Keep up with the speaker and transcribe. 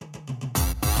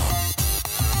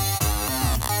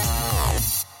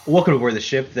Welcome aboard the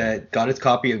ship that got its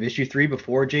copy of issue 3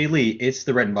 before Jay Lee. It's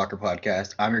the Redenbacher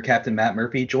podcast. I'm your captain, Matt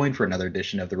Murphy, joined for another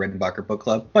edition of the Redenbacher Book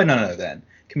Club by none other than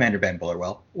Commander Ben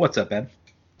Bullerwell. What's up, Ben?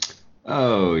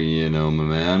 Oh, my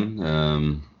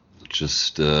man.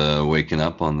 Just waking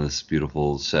up on this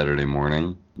beautiful Saturday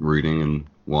morning, reading and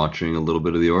watching a little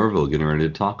bit of the Orville, getting ready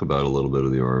to talk about a little bit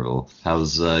of the Orville.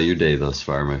 How's your day thus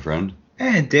far, my friend?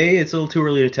 Day, it's a little too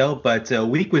early to tell, but a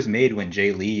week was made when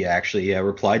Jay Lee actually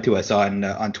replied to us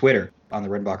on Twitter. On the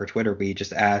Redenbacher Twitter, we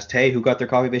just asked, hey, who got their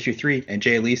copy of issue 3? And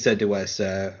Jay Lee said to us,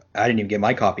 I didn't even get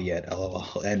my copy yet, lol.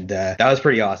 And that was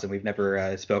pretty awesome. We've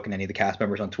never spoken to any of the cast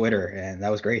members on Twitter, and that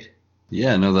was great.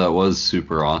 Yeah, no, that was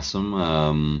super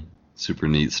awesome. Super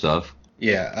neat stuff.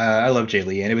 Yeah, I love Jay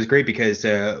Lee, and it was great because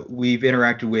we've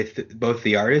interacted with both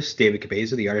the artist, David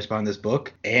Cabeza, the artist behind this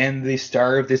book, and the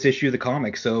star of this issue of the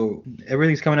comic, so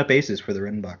everything's coming up aces for the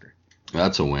Redenbacher.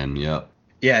 That's a win, yeah.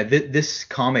 Yeah, this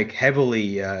comic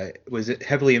was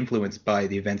heavily influenced by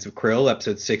the events of Krill,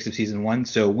 episode 6 of season 1.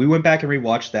 So we went back and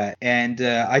rewatched that, and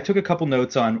I took a couple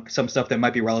notes on some stuff that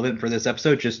might be relevant for this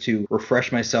episode just to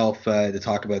refresh myself to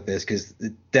talk about this, because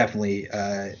it definitely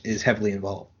is heavily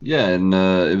involved. Yeah, and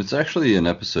it was actually an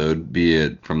episode, be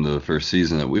it from the first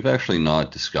season, that we've actually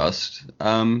not discussed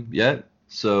yet.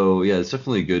 So, yeah, it's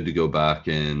definitely good to go back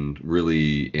and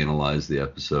really analyze the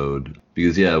episode.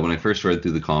 Because, yeah, when I first read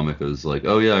through the comic, I was like,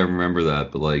 oh, yeah, I remember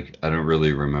that. But, like, I don't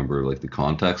really remember, like, the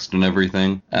context and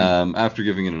everything. After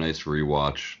giving it a nice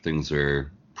rewatch, things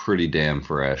are pretty damn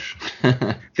fresh.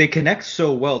 They connect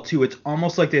so well, too. It's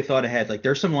almost like they thought ahead. Like,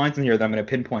 there's some lines in here that I'm going to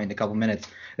pinpoint in a couple minutes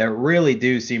that really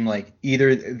do seem like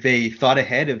either they thought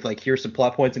ahead of, like, here's some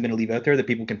plot points I'm going to leave out there that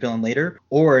people can fill in later,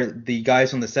 or the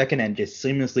guys on the second end just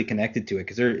seamlessly connected to it,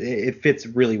 because it fits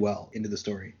really well into the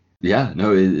story. Yeah,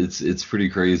 no, it's pretty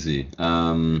crazy.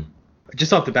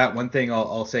 Just off the bat, one thing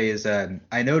I'll say is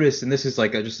I noticed, and this is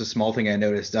like just a small thing I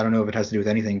noticed. I don't know if it has to do with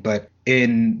anything, but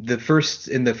in the first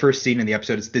scene in the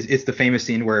episode, it's the famous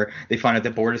scene where they find out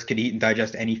that Bortus can eat and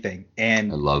digest anything.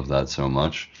 And I love that so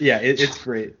much. Yeah, it's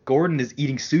great. Gordon is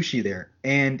eating sushi there,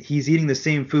 and he's eating the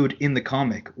same food in the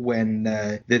comic when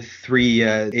the three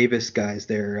Avis guys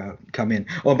there come in.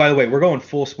 Oh, and by the way, we're going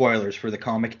full spoilers for the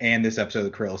comic and this episode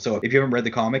of Krill. So if you haven't read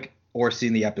the comic or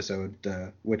seen the episode,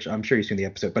 which I'm sure you've seen the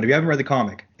episode, but if you haven't read the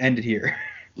comic, end it here.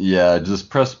 Yeah, just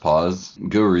press pause,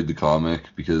 go read the comic,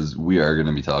 because we are going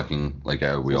to be talking, like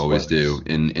we always do,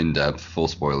 in depth, full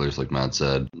spoilers, like Matt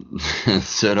said.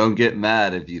 So don't get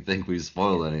mad if you think we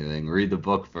spoiled anything. Read the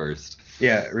book first.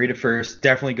 Yeah, read it first.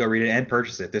 Definitely go read it and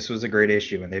purchase it. This was a great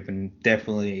issue, and they've been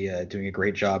definitely doing a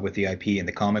great job with the IP in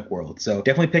the comic world. So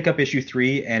definitely pick up issue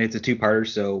 3, and it's a two-parter,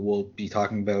 so we'll be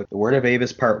talking about The Word of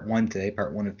Avis Part 1 today,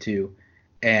 Part 1 of 2.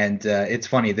 And it's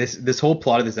funny, this whole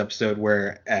plot of this episode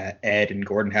where Ed and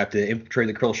Gordon have to infiltrate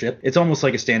the Krill ship, it's almost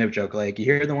like a stand-up joke. Like, you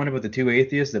hear the one about the two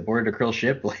atheists that boarded a Krill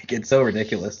ship? Like, it's so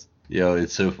ridiculous. Yo,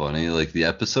 it's so funny. Like, the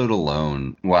episode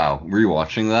alone, wow,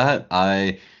 rewatching that,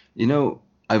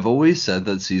 I've always said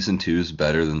that season 2 is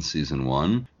better than season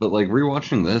 1, but like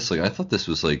rewatching this, like I thought this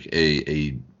was like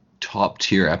a top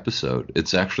tier episode.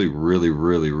 It's actually really,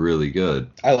 really, really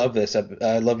good. I love this.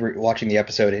 I love watching the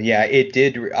episode, and yeah, it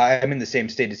did. I'm in the same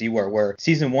state as you are, where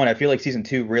season 1, I feel like season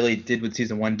 2 really did what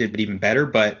season 1 did, but even better.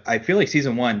 But I feel like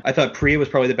season 1, I thought Priya was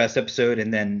probably the best episode,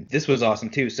 and then this was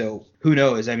awesome too. So who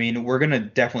knows? I mean, we're gonna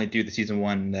definitely do the season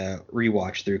 1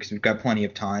 rewatch through, because we've got plenty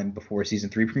of time before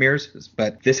season 3 premieres.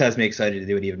 But this has me excited to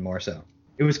do it even more so.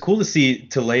 It was cool to see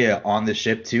Talia on the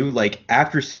ship too. Like,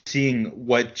 after seeing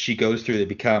what she goes through to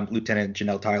become Lieutenant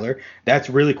Janelle Tyler, that's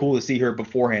really cool to see her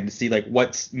beforehand, to see like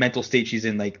what mental state she's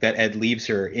in, like that Ed leaves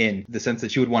her in, the sense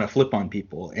that she would want to flip on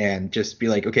people and just be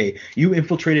like, okay, you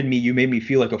infiltrated me, you made me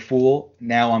feel like a fool,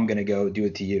 now I'm gonna go do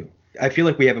it to you. I feel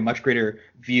like we have a much greater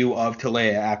view of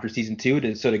Talia after season 2,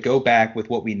 to go back with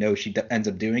what we know she ends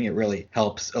up doing. It really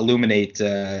helps illuminate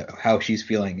how she's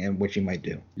feeling and what she might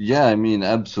do. Yeah, I mean,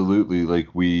 absolutely.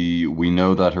 Like, we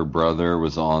know that her brother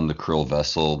was on the Krill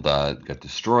vessel that got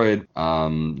destroyed.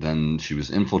 Then she was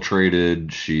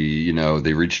infiltrated.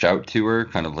 They reached out to her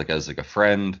kind of like as like a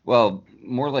friend. Well,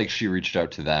 more like she reached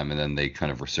out to them and then they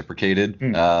kind of reciprocated.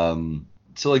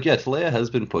 So like, yeah, Talia has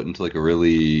been put into like a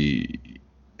really...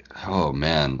 Oh,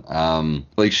 man.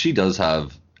 Like, she does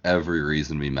have every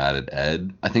reason to be mad at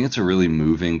Ed. I think it's a really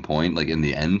moving point, like, in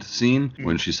the end scene,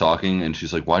 when she's talking, and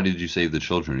she's like, why did you save the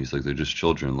children? He's like, they're just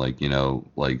children, like,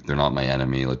 like, they're not my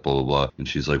enemy, like, blah, blah, blah. And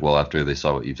she's like, well, after they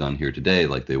saw what you've done here today,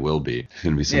 like, they will be. There's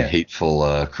gonna be some hateful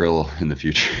Krill in the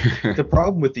future. The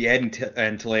problem with the Ed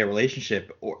and Talia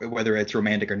relationship, or whether it's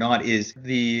romantic or not, is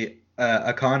the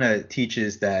Akana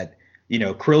teaches that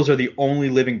Krills are the only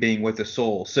living being with a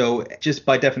soul. So just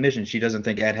by definition, she doesn't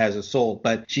think Ed has a soul,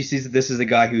 but she sees that this is a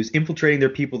guy who's infiltrating their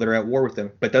people that are at war with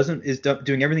them, but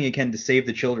doing everything he can to save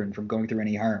the children from going through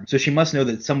any harm. So she must know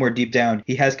that somewhere deep down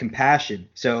he has compassion.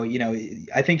 So,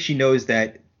 I think she knows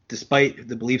that despite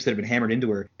the beliefs that have been hammered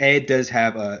into her, Ed does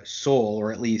have a soul,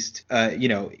 or at least,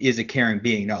 is a caring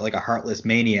being, not like a heartless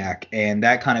maniac. And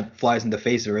that kind of flies in the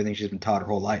face of everything she's been taught her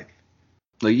whole life.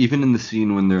 Like, even in the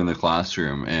scene when they're in the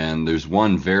classroom, and there's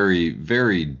one very,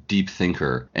 very deep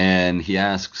thinker, and he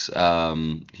asks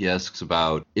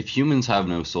about, if humans have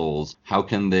no souls, how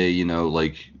can they,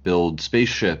 build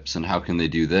spaceships, and how can they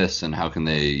do this, and how can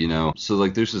they, so,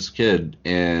 like, there's this kid,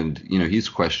 and, he's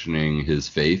questioning his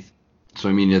faith. So,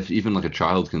 I mean, if even like a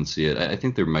child can see it, I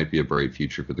think there might be a bright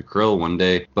future for the Krill one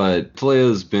day. But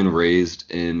Talea's been raised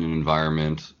in an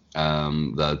environment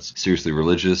that's seriously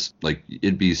religious. Like,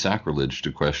 it'd be sacrilege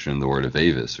to question the word of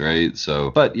Avis, right?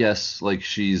 So, but yes, like,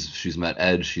 she's met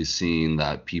Ed, she's seen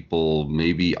that people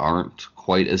maybe aren't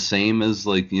quite as same as,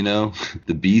 like,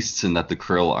 the beasts, and that the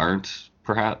Krill aren't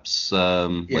perhaps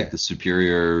like the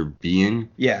superior being.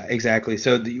 Yeah, exactly.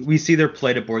 So we see their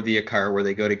plight aboard the Akar, where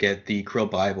they go to get the Krill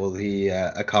Bible, the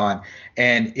Akan,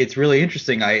 and it's really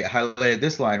interesting. I highlighted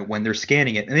this line when they're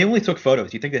scanning it, and they only took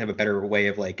photos. You think they have a better way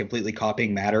of like completely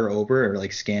copying matter over, or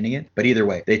like scanning it, but either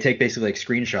way, they take basically like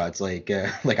screenshots,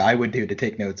 like I would do to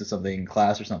take notes of something in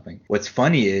class or something. What's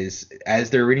funny is,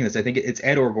 as they're reading this, I think it's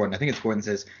Ed or Gordon. I think it's Gordon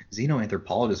says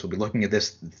xenoanthropologists will be looking at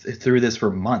this through this for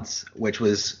months, which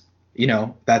was,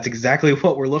 that's exactly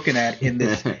what we're looking at in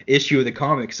this issue of the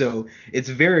comic. So it's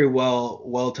very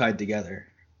well tied together.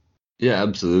 Yeah,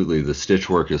 absolutely. The stitch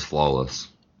work is flawless.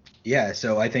 Yeah,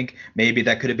 so I think maybe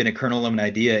that could have been a kernel of an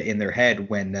idea in their head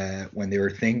when they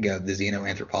were thinking of the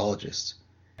xenoanthropologists.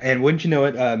 And wouldn't you know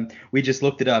it, we just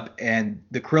looked it up, and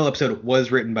the Krill episode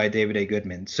was written by David A.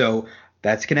 Goodman. So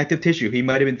that's connective tissue. He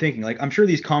might have been thinking, like, I'm sure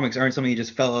these comics aren't something he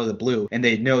just fell out of the blue, and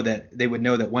they would know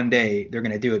that one day they're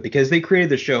going to do it, because they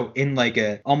created the show in like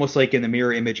almost like in the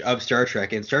mirror image of Star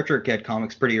Trek, and Star Trek had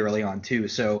comics pretty early on too.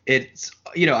 So it's,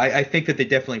 I think that they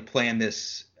definitely planned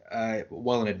this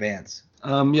well in advance.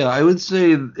 Yeah, I would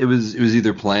say it was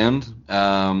either planned.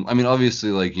 I mean,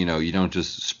 obviously, like, you don't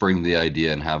just spring the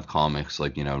idea and have comics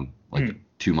like,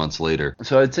 2 months later.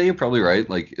 So I'd say you're probably right.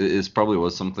 Like, it probably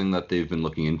was something that they've been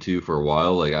looking into for a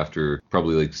while. Like, after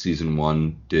probably like season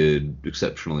 1 did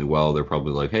exceptionally well, they're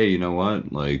probably like, hey, you know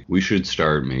what? Like, we should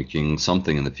start making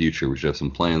something in the future. We should have some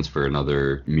plans for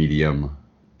another medium.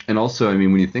 And also, I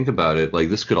mean, when you think about it, like,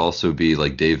 this could also be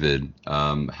like David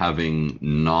having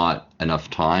not enough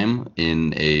time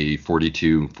in a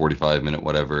 42, 45 minute,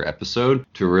 whatever episode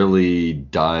to really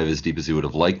dive as deep as he would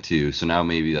have liked to. So now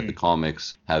maybe that the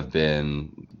comics have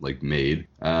been like made,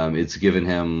 it's given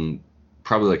him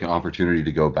probably like an opportunity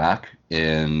to go back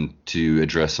and to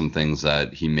address some things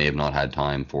that he may have not had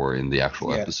time for in the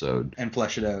actual episode. And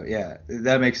flesh it out. Yeah,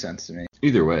 that makes sense to me.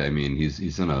 Either way, I mean,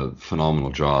 he's done a phenomenal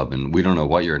job, and we don't know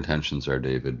what your intentions are,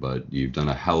 David, but you've done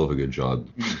a hell of a good job.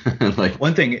 Like,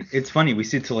 one thing, it's funny, we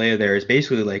see Talea there is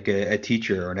basically like a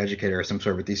teacher or an educator or some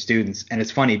sort with these students, and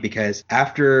it's funny because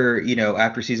after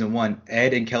season 1,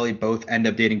 Ed and Kelly both end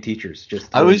up dating teachers.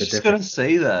 I was just gonna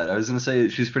say that. I was gonna say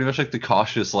she's pretty much like the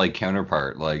cautious like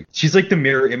counterpart. Like, she's like the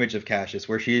mirror image of Cassius,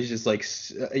 where she's just like,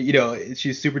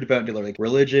 she's super devout to like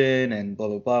religion and blah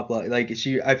blah blah blah. Like,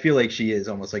 I feel like she is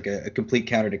almost like a complete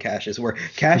counter to Cassius, where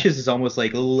Cassius is almost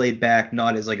like a little laid back,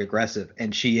 not as like aggressive,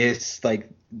 and she is like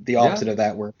the opposite of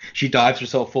that, where she dives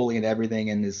herself fully into everything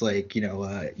and is like,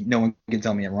 no one can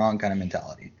tell me I'm wrong kind of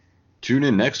mentality. Tune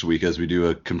in next week as we do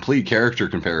a complete character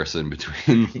comparison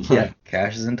between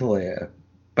Cassius and Talea.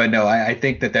 But no, I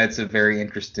think that's a very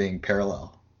interesting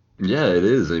parallel. Yeah, it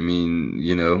is. I mean,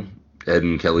 Ed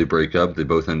and Kelly break up, they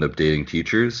both end up dating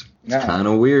teachers. It's kind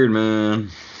of weird, man.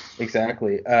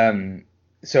 Exactly.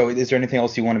 So is there anything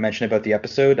else you want to mention about the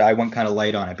episode? I went kind of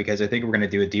light on it because I think we're going to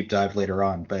do a deep dive later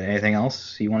on, but anything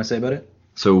else you want to say about it?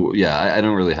 So, yeah, I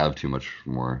don't really have too much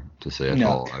more to say at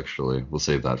all, actually. We'll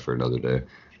save that for another day.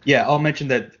 Yeah, I'll mention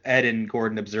that Ed and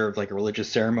Gordon observed like a religious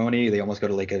ceremony. They almost go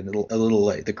to like a little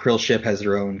like the Krill ship has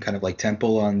their own kind of like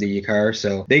temple on the car.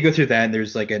 So they go through that, and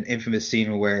there's like an infamous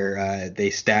scene where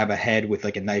they stab a head with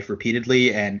like a knife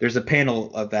repeatedly, and there's a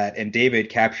panel of that, and David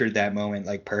captured that moment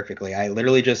like perfectly. I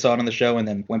literally just saw it on the show and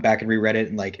then went back and reread it,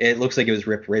 and like it looks like it was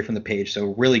ripped right from the page.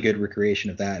 So really good recreation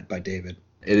of that by David.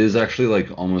 It is actually like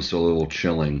almost a little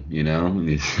chilling,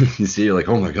 you see, you're like,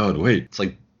 oh my god, wait, it's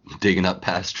like digging up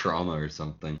past trauma or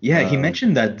something. Yeah, he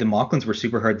mentioned that the Mocklins were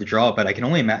super hard to draw, but I can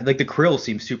only imagine, like, the Krill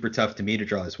seems super tough to me to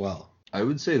draw as well. I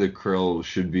would say the Krill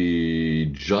should be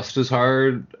just as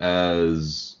hard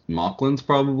as Mocklins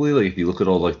probably. Like if you look at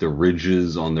all like the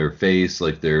ridges on their face,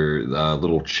 like their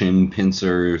little chin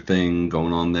pincer thing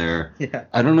going on there. Yeah.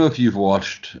 I don't know if you've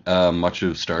watched much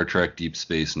of Star Trek Deep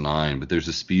Space Nine, but there's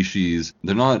a species.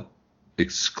 They're not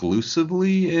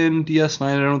exclusively in DS9,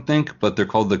 I don't think, but they're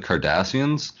called the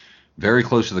Cardassians. Very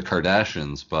close to the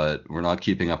Kardashians, but we're not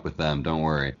keeping up with them. Don't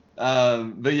worry.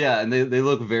 But yeah, and they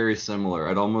look very similar.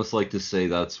 I'd almost like to say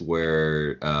that's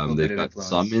where A little bit they've of got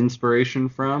some influence. inspiration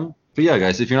from. But yeah,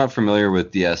 guys, if you're not familiar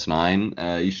with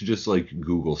DS9, you should just like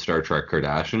Google Star Trek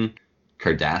Cardassian.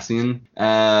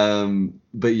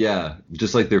 But yeah,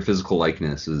 just like their physical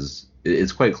likeness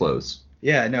it's quite close.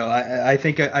 Yeah, no, I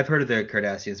think I've heard of the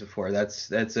Cardassians before.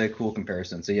 That's a cool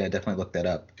comparison. So yeah, definitely look that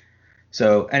up.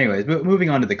 So, anyways, moving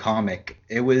on to the comic,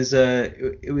 it was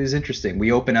interesting.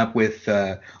 We open up with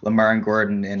Lamar and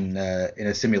Gordon in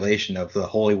a simulation of the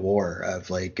Holy War of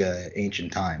like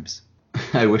ancient times.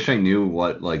 I wish I knew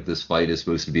what like this fight is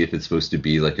supposed to be, if it's supposed to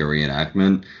be like a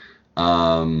reenactment,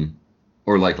 um,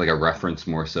 or like a reference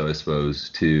more so, I suppose,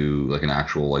 to like an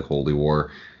actual like Holy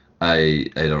War. I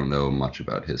don't know much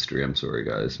about history. I'm sorry,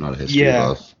 guys. Not a history Yeah,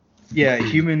 buff. yeah,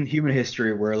 human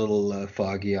history. We're a little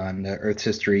foggy on Earth's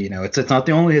history. It's not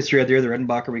the only history out there. The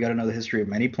Redenbacher, we got to know the history of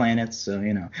many planets. So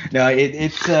no,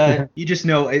 it's you just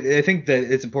know. I think that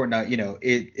it's important.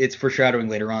 It's foreshadowing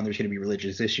later on. There's going to be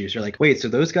religious issues. You're like, wait, so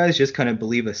those guys just kind of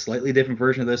believe a slightly different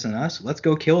version of this than us? Let's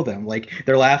go kill them. Like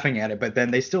they're laughing at it, but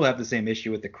then they still have the same issue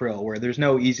with the Krill, where there's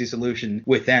no easy solution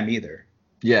with them either.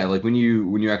 Yeah, like when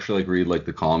you actually like read like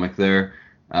the comic there.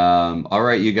 All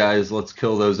right, you guys, let's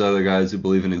kill those other guys who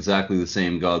believe in exactly the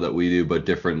same God that we do, but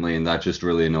differently, and that just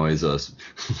really annoys us.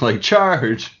 Like,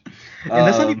 charge! And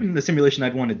that's not Um, even the simulation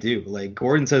I'd want to do. Like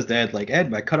Gordon says to Ed, like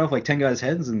Ed, I cut off like 10 guys'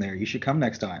 heads in there. You should come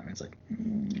next time. It's like,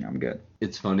 I'm good.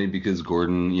 it's funny because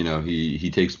Gordon, he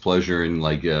takes pleasure in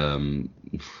like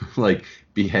like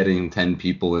beheading 10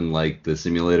 people in like the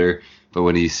simulator, but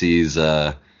when he sees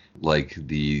like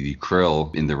the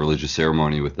Krill in the religious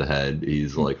ceremony with the head,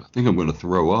 he's like, I think I'm gonna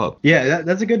throw up. Yeah,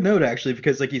 that's a good note actually,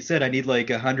 because like you said, I need like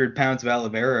 100 pounds of aloe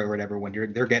vera or whatever when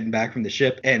they're getting back from the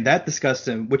ship, and that disgusts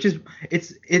him. Which is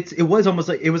it was almost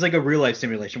like it was like a real life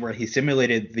simulation where he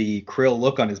simulated the krill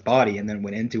look on his body and then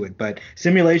went into it. But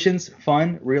simulations,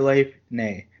 fun, real life,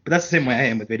 nay. But that's the same way I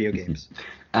am with video games.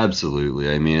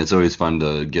 Absolutely. I mean, it's always fun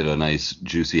to get a nice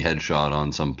juicy headshot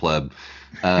on some pleb.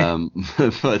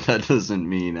 But that doesn't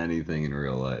mean anything in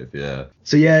real life. Yeah.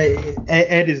 So yeah,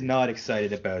 Ed is not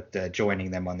excited about joining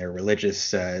them on their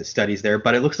religious studies there,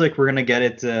 but it looks like we're gonna get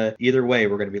it either way.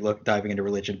 We're gonna be diving into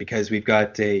religion because we've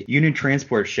got a Union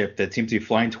transport ship that seems to be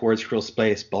flying towards Krill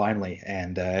space blindly,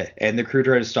 and the crew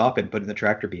try to stop it and put in the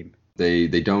tractor beam. They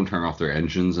don't turn off their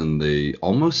engines and they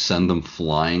almost send them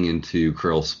flying into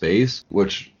Krill space,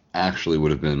 which actually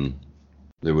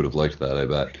they would have liked that, I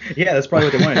bet. Yeah, that's probably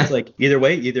what they wanted. It's like either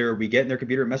way, either we get in their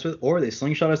computer and mess with, or they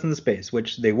slingshot us into space,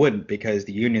 which they wouldn't because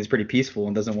the Union is pretty peaceful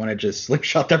and doesn't want to just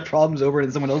slingshot their problems over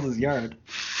in someone else's yard.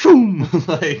 Boom!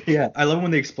 Like, Yeah, I love when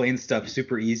they explain stuff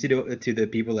super easy to the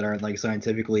people that aren't like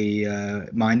scientifically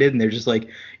minded, and they're just like,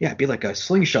 yeah, it'd be like a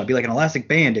slingshot, be like an elastic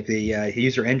band if they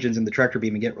use their engines in the tractor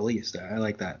beam and get released. I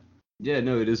like that. yeah,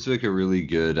 no, it is like a really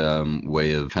good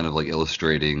way of kind of like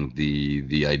illustrating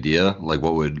the idea, like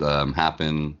what would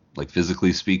happen, like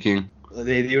physically speaking.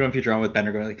 They do it on Futurama with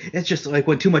Bender going like, it's just like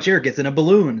when too much air gets in a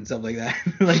balloon and stuff like that.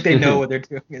 Like they know what they're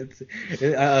doing.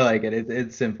 I like it.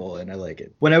 It's simple and I like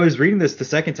it. When I was reading this the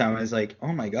second time, I was like,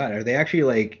 oh my god, are they actually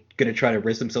like gonna try to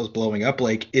risk themselves blowing up?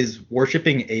 Like, is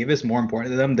worshiping Avis more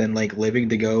important to them than like living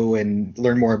to go and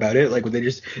learn more about it? Like, would they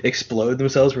just explode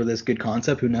themselves for this good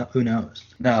concept? Who knows?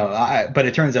 No, but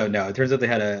it turns out no. It turns out they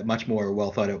had a much more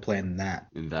well thought out plan than that.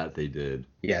 And that they did.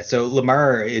 Yeah, so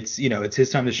Lamar, it's his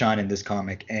time to shine in this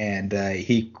comic, and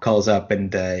he calls up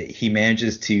and he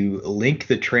manages to link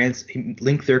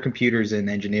their computers and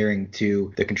engineering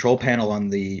to the control panel on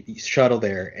the shuttle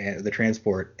there, and the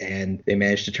transport, and they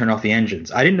managed to turn off the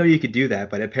engines. I didn't know you could do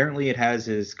that, but apparently it has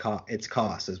its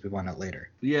cost, as we find out later.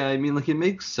 Yeah, I mean, like it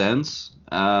makes sense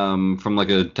from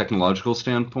like a technological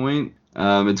standpoint.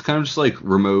 It's kind of just like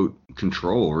remote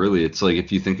control, really. It's like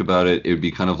if you think about it, it would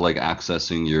be kind of like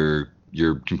accessing your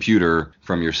computer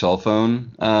from your cell phone.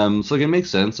 So like it makes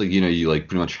sense. Like, you like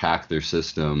pretty much hack their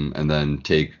system and then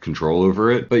take control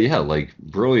over it. But yeah, like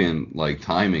brilliant like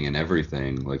timing and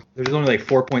everything. Like There's only like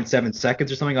 4.7 seconds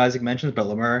or something Isaac mentions, but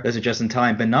Lamar does it just in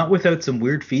time, but not without some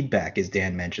weird feedback, as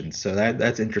Dan mentions. So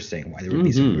that's interesting why there would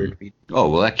be some weird feedback. oh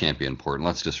well, that can't be important.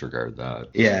 Let's disregard that.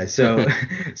 Yeah, so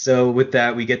so with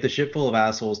that, we get the ship full of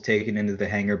assholes taken into the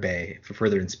hangar bay for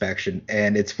further inspection,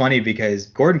 and it's funny because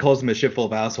Gordon calls them a ship full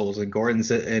of assholes, and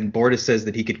and Bortus says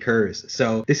that he could curse.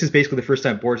 So this is basically the first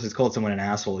time Bortus has called someone an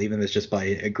asshole, even if it's just by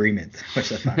agreement,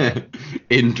 which I found.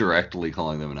 Indirectly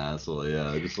calling them an asshole,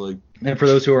 yeah, just like. And for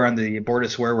those who are on the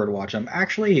Bortus swear word watch,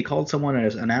 actually he called someone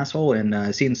an asshole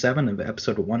in season 7 of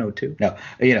episode 102. No,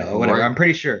 whatever. Right. I'm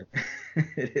pretty sure.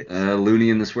 Looney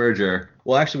in the swear jar.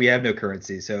 Well, actually, we have no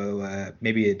currency, so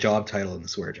maybe a job title in the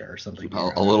swear jar or something.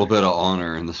 A little bit of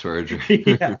honor in the swear jar.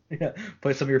 yeah.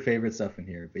 Put some of your favorite stuff in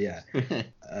here. But yeah,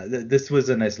 this was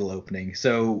a nice little opening.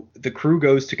 So the crew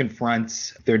goes to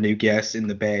confront their new guest in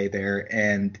the bay there,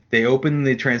 and they open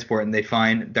the transport and they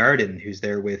find Darden, who's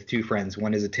there with 2 friends.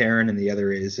 One is a Terran and the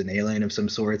other is an alien of some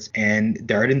sorts. And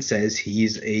Darden says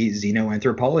he's a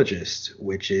xenoanthropologist,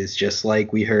 which is just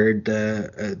like we heard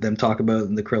them talk about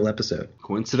in the Krill episode.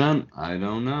 Coincident? I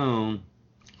don't know.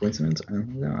 Coincidence? I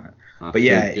don't know. But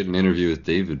yeah, get an interview with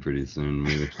David pretty soon,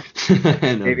 maybe.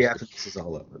 Maybe after this is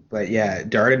all over. But yeah,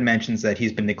 Darden mentions that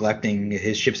he's been neglecting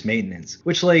his ship's maintenance,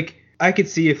 which I could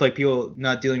see if people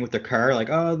not dealing with their car,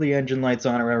 the engine light's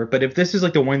on or whatever. But if this is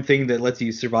the one thing that lets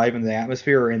you survive in the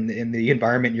atmosphere or in the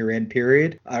environment you're in,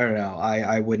 period, I don't know.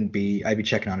 I'd be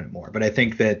checking on it more. But I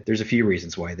think that there's a few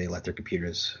reasons why they let their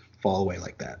computers fall away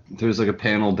like that. There's a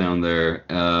panel down there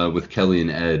with Kelly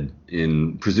and Ed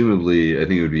in, presumably, I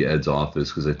think it would be Ed's office,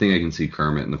 because I think I can see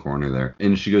Kermit in the corner there.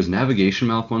 And she goes, navigation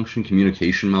malfunction,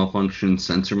 communication malfunction,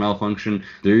 sensor malfunction.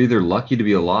 They're either lucky to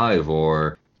be alive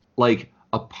or,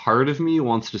 a part of me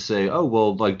wants to say, oh,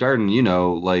 well, Darden,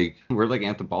 we're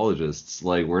anthropologists.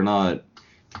 We're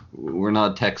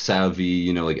not tech savvy,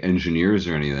 engineers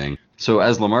or anything. So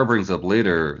as Lamar brings up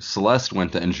later, Celeste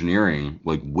went to engineering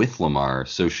with Lamar,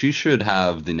 so she should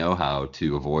have the know-how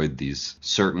to avoid these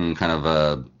certain kind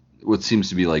of what seems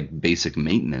to be basic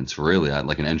maintenance, really, at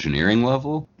an engineering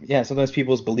level. Yeah, sometimes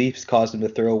people's beliefs cause them to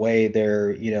throw away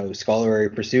their scholarly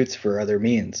pursuits for other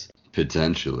means.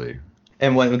 Potentially.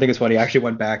 And one thing is funny, I actually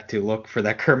went back to look for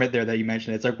that Kermit there that you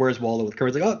mentioned. It's where's Waldo with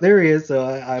Kermit? It's oh, there he is. So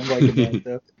I'm liking that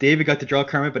stuff. David got to draw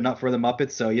Kermit, but not for the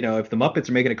Muppets. So, if the Muppets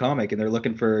are making a comic and they're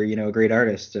looking for, a great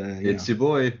artist. It's your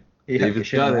boy. Yeah,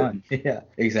 David's got it. Yeah,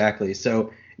 exactly.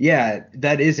 So, yeah,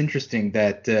 that is interesting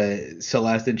that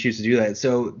Celeste didn't choose to do that.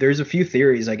 So there's a few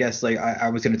theories, I guess, I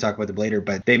was going to talk about them later,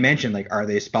 but they mentioned, are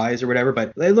they spies or whatever?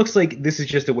 But it looks like this is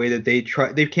just a way that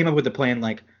they came up with a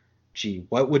plan, gee,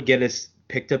 what would get us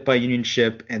picked up by Union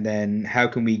ship, and then how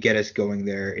can we get us going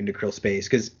there into Krill space?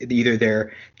 Because either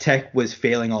their tech was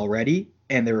failing already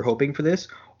and they were hoping for this,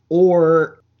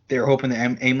 or they're hoping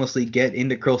to aimlessly get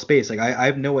into Krill space. I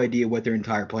have no idea what their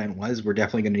entire plan was. We're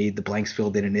definitely going to need the blanks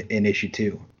filled in issue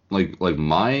 2.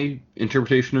 My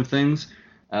interpretation of things,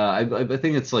 I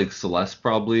think it's Celeste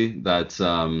probably that's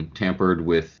tampered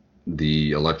with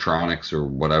the electronics or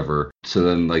whatever. So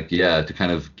then to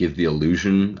kind of give the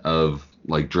illusion of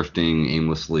drifting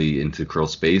aimlessly into Krill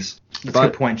space. That's a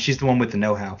good point. She's the one with the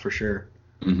know-how for sure.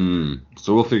 Mm-hmm.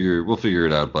 So we'll figure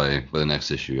it out by the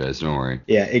next issue, guys. Don't worry.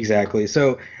 Yeah, exactly.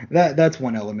 So that's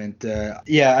one element.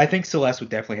 I think Celeste would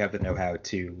definitely have the know-how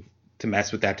to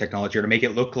mess with that technology or to make it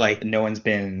look like no one's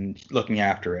been looking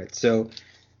after it. So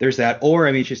there's that.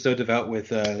 Or, she's so devout with,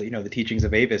 the teachings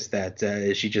of Avis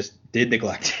that she just did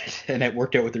neglect it, and it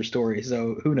worked out with her story.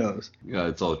 So who knows? Yeah,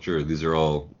 it's all true. These are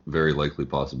all very likely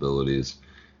possibilities.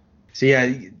 So yeah,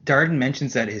 Darden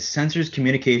mentions that his sensors,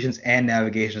 communications, and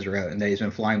navigations are out, and that he's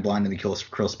been flying blind in the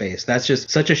Krill space. That's just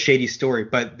such a shady story.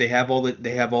 But they have all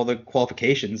the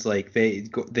qualifications.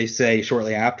 They say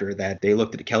shortly after that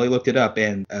Kelly looked it up,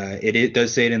 and it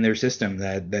does say it in their system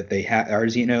that they are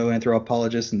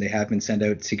xenoanthropologists, and they have been sent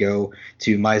out to go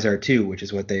to Mizar 2, which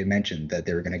is what they mentioned, that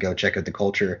they were going to go check out the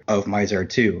culture of Mizar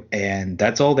 2, and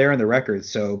that's all there in the records.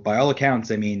 So by all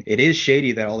accounts, it is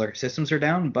shady that all their systems are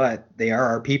down, but they are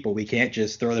our people. We can't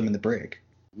just throw them in the brig.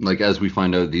 As we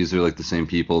find out, these are the same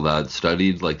people that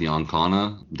studied the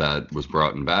Ancana that was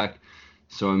brought back.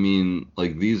 So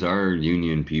these are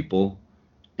Union people,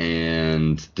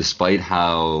 and despite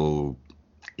how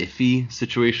iffy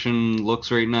situation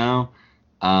looks right now,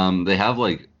 they have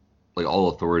all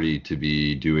authority to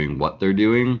be doing what they're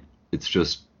doing. It's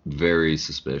just very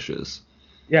suspicious.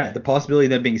 Yeah, the possibility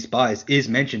of them being spies is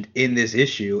mentioned in this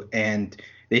issue, and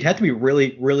they'd have to be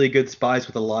really, really good spies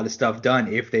with a lot of stuff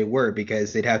done if they were,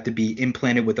 because they'd have to be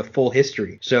implanted with a full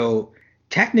history. So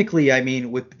technically,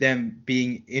 with them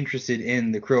being interested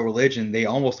in the Krill religion, they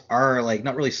almost are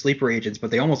not really sleeper agents,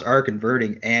 but they almost are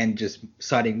converting and just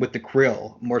siding with the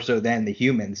Krill more so than the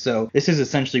humans. So this is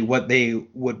essentially what they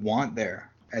would want there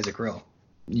as a Krill.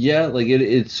 Yeah,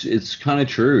 it's kind of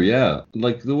true, yeah.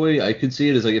 The way I could see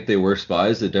it is if they were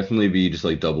spies, it'd definitely be just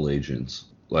double agents.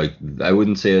 Like, I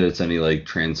wouldn't say that it's any like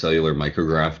transcellular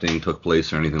micrografting took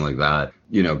place or anything like that,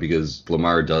 because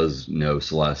Lamar does know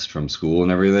Celeste from school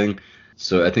and everything.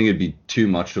 So I think it'd be too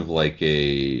much of like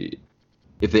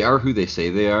if they are who they say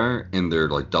they are and they're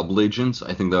like double agents,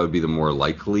 I think that would be the more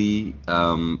likely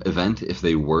event if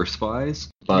they were spies.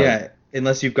 But Yeah,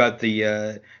 unless you've got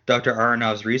the Dr.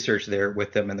 Aronov's research there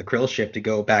with them and the Krill ship to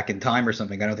go back in time or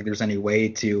something. I don't think there's any way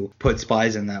to put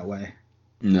spies in that way.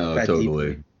 no, That totally.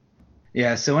 deeply.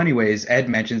 Yeah, so anyways, Ed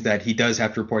mentions that he does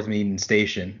have to report to the Eden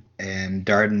Station, and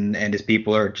Darden and his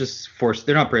people are just forced.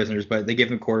 They're not prisoners, but they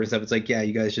give him quarters and stuff. It's like, yeah,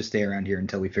 you guys just stay around here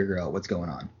until we figure out what's going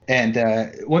on. And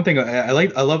one thing I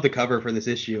love the cover for this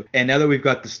issue. And now that we've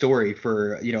got the story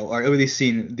for, or at least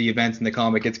seen the events in the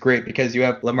comic, it's great because you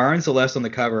have Lamar and Celeste on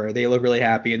the cover. They look really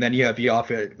happy, and then you have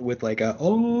Yaphet with like a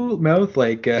mouth,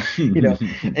 like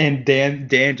and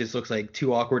Dan just looks like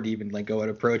too awkward to even like go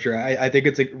and approach her. I think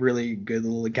it's a really good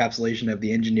little encapsulation of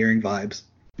the engineering vibes.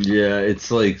 Yeah,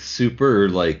 it's like super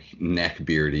like neck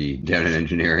beardy down in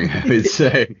engineering, I would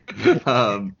say.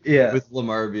 Yeah. With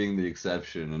Lamar being the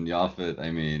exception, and Yaphet,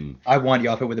 I mean, I want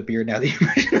Yaphet with a beard now that you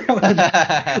mention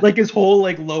that. Like his whole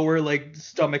like lower like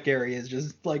stomach area is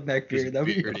just like neck beard. That'd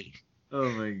be beardy. Oh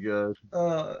my god.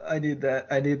 I need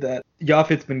that.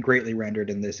 Yaphet's been greatly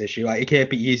rendered in this issue. It can't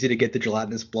be easy to get the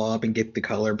gelatinous blob and get the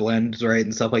color blends right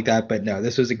and stuff like that. But no,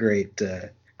 this was a great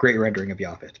rendering of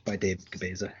Yaphet by David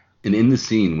Cabeza. And in the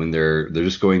scene when they're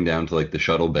just going down to like the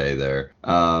shuttle bay there,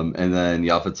 and then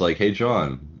Yaphet's like, "Hey,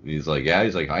 John." He's like, "Yeah."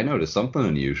 He's like, "I noticed something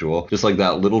unusual." Just like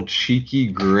that little cheeky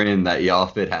grin that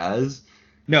Yaphet has.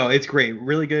 No, it's great.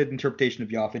 Really good interpretation of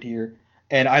Yaphet here.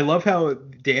 And I love how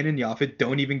Dan and Yaphet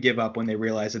don't even give up when they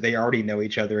realize that they already know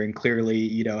each other and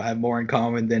clearly, have more in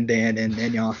common than Dan and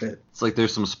Yaphet. It's like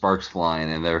there's some sparks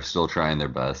flying and they're still trying their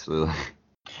best.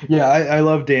 Yeah, I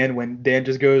love Dan when Dan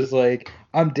just goes like,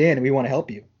 "I'm Dan and we want to help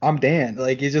you. I'm Dan."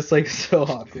 Like he's just like so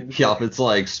often. Yaphet's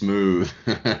like smooth.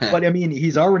 But I mean,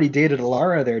 he's already dated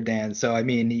Alara there, Dan. So I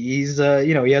mean, he's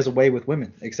he has a way with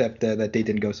women, except that they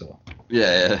didn't go so well.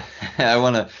 Yeah. I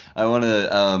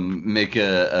wanna make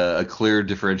a clear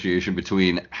differentiation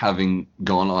between having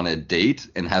gone on a date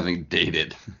and having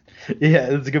dated. Yeah,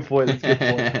 that's a good point.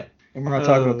 And we're not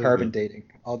talking about carbon dating,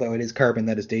 although it is carbon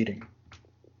that is dating.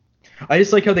 I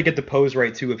just like how they get the pose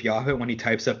right too of Yaphet when he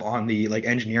types up on the like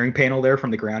engineering panel there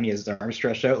from the ground. He has his arms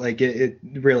stretched out. Like it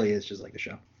really is just like the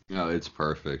show. No, it's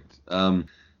perfect.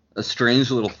 A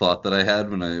strange little thought that I had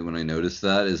when I noticed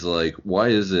that is like, why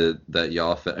is it that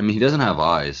Yaphet? I mean, he doesn't have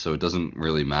eyes, so it doesn't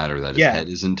really matter that his head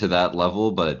isn't to that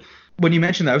level. But when you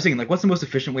mentioned that, I was thinking like, what's the most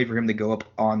efficient way for him to go up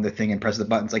on the thing and press the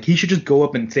buttons? Like he should just go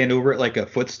up and stand over it like a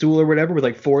footstool or whatever with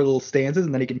like 4 little stances,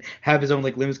 and then he can have his own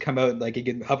like limbs come out and like he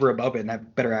can hover above it and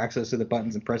have better access to the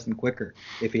buttons and press them quicker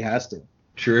if he has to.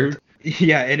 True.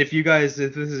 Yeah, and if this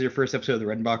is your first episode of the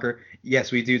Redenbacher,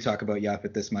 yes, we do talk about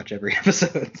Yaphet this much every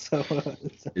episode. So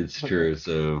it's true.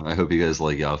 So I hope you guys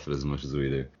like Yaphet as much as we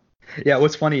do. Yeah,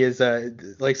 what's funny is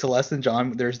like Celeste and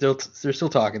John, they're still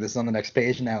talking. This is on the next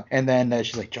page now, and then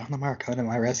she's like, "John Lamar, come to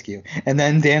my rescue." And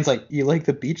then Dan's like, "You like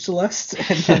the beach, Celeste?"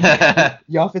 And then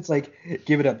Yaphet's like,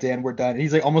 "Give it up, Dan, we're done." And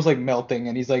he's like almost like melting,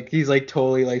 and he's like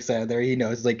totally like sad there. He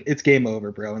knows like it's game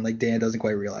over, bro, and like Dan doesn't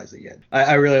quite realize it yet.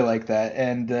 I really like that,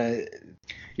 and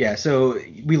yeah, so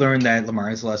we learned that Lamar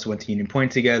and Celeste went to Union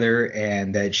Point together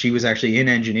and that she was actually in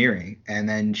engineering. And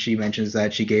then she mentions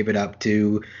that she gave it up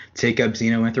to take up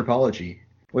xenoanthropology,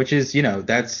 which is,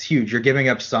 that's huge. You're giving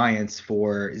up science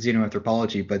for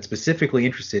xenoanthropology, but specifically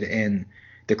interested in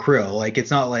the krill. Like,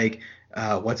 it's not like,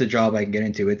 what's a job I can get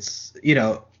into? It's,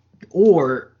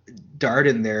 or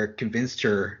Darden there convinced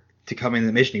her to come in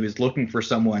the mission. He was looking for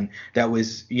someone that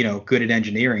was, good at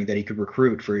engineering that he could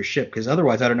recruit for his ship. Because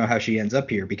otherwise, I don't know how she ends up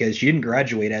here because she didn't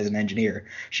graduate as an engineer.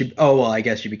 I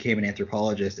guess she became an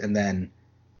anthropologist and then.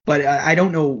 But I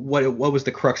don't know what was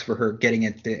the crux for her getting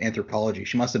into anthropology.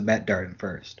 She must have met Darden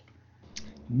first.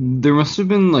 There must have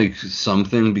been like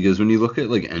something because when you look at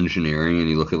like engineering and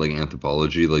you look at like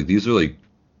anthropology, like these are like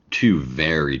 2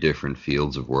 very different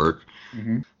fields of work.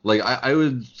 Mm-hmm. Like I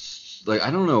would like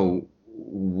I don't know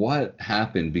what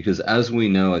happened because as we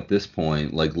know at this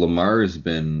point, like Lamar has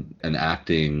been an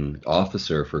acting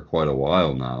officer for quite a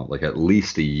while now, like at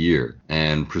least a year,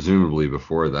 and presumably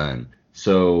before then.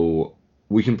 So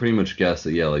we can pretty much guess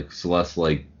that like Celeste,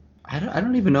 like I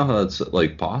don't even know how that's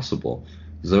like possible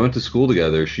because they went to school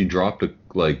together. She dropped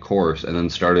a course and then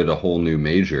started a whole new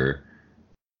major.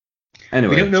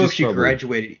 Anyway, we don't know if she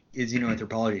graduated is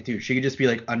xenoanthropology too. She could just be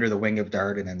like under the wing of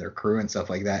Darden and their crew and stuff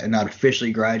like that, and not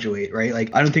officially graduate, right?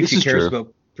 Like I don't think she cares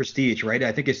about prestige, right?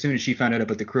 I think as soon as she found out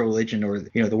about the Krill religion or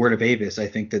the word of Avis, I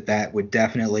think that would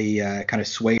definitely kind of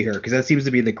sway her, because that seems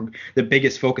to be the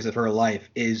biggest focus of her life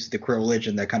is the Krill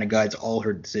religion that kind of guides all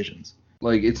her decisions.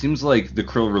 Like, it seems like the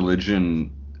Krill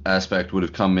religion aspect would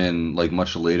have come in like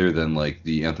much later than like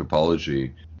the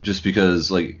anthropology, just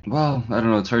because like, well, I don't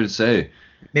know, it's hard to say.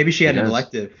 Maybe she I had an guess.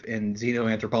 elective in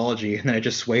xenoanthropology, and then it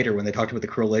just swayed her when they talked about the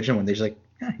Krill religion. When they're just like,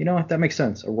 yeah, you know what, that makes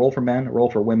sense. A role for men, a role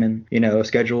for women.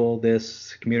 Schedule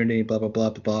this community, blah blah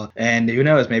blah blah blah. And who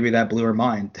knows? Maybe that blew her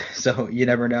mind. So you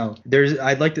never know.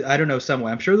 I'd like to. I don't know. Some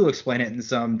way. I'm sure they'll explain it in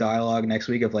some dialogue next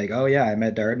week of like, oh yeah, I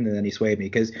met Darden and then he swayed me,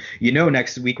 because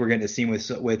next week we're getting a scene with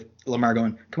Lamar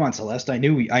going, come on, Celeste, I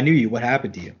knew you. What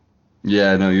happened to you?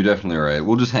 Yeah, no, you're definitely right.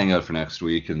 We'll just hang out for next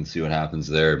week and see what happens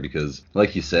there, because,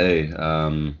 like you say,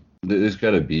 there's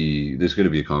got to be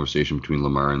a conversation between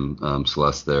Lamar and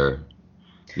Celeste there.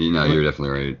 You're definitely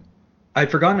right.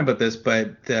 I'd forgotten about this,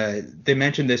 but they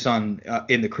mentioned this in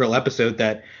the Krill episode,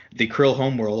 that the Krill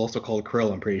homeworld, also called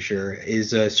Krill, I'm pretty sure,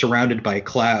 is surrounded by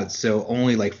clouds, so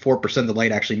only like 4% of the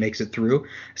light actually makes it through.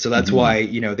 So that's Hmm. why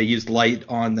they used light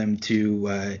on them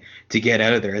to get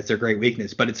out of there. It's their great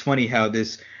weakness. But it's funny how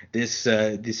this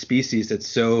species that's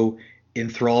so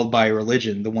enthralled by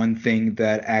religion, the one thing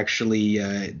that actually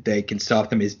that can stop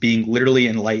them is being literally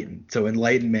enlightened. So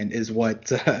enlightenment is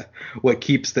what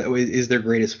keeps is their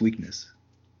greatest weakness.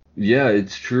 Yeah,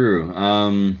 it's true.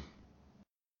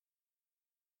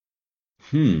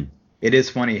 Hmm. It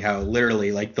is funny how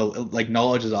literally like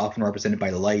knowledge is often represented by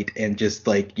light, and just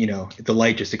like the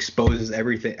light just exposes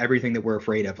everything that we're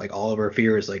afraid of, like all of our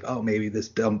fears, like, oh, maybe this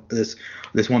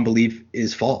one belief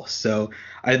is false. So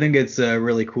I think it's a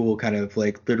really cool kind of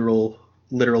like literal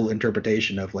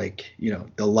interpretation of, like,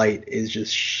 the light is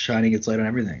just shining its light on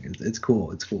everything. It's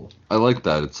cool. It's cool. I like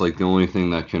that. It's like the only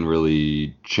thing that can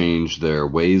really change their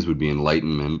ways would be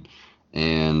enlightenment.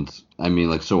 And I mean,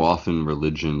 like, so often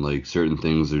religion, like certain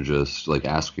things are just like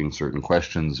asking certain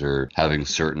questions or having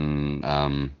certain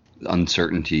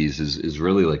uncertainties is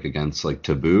really like against like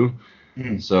taboo.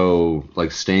 Mhm. So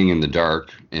like staying in the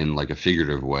dark in like a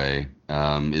figurative way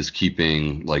is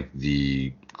keeping like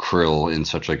the krill in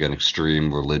such like an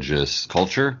extreme religious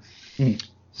culture. Mhm.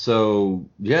 So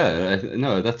yeah,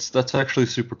 no, that's actually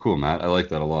super cool, Matt. I like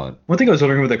that a lot. One thing I was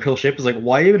wondering with the Krill ship is, like,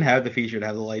 why even have the feature to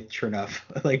have the lights turn off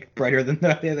like brighter than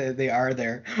they are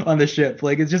there on the ship?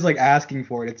 Like, it's just like asking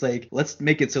for it. It's like, let's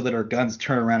make it so that our guns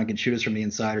turn around and can shoot us from the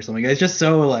inside or something. It's just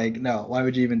so like, no, why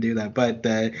would you even do that? But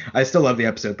I still love the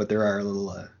episode, but there are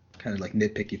little kind of like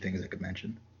nitpicky things I could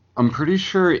mention. I'm pretty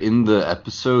sure in the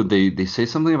episode they say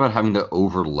something about having to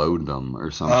overload them or Oh,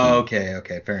 something.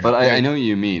 okay, fair But enough. I know what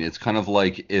you mean. It's kind of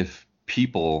like if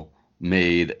people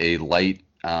made a light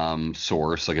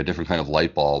source, like a different kind of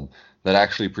light bulb, that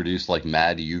actually produced like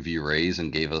mad UV rays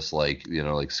and gave us like,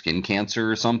 like skin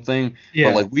cancer or something. But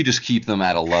Yeah. like we just keep them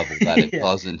at a level that it Yeah.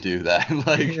 doesn't do that.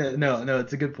 Like, Yeah, no,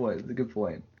 it's a good point. It's a good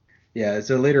point. Yeah,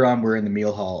 so later on, we're in the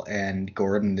meal hall, and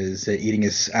Gordon is eating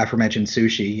his aforementioned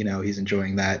sushi. He's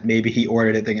enjoying that. Maybe he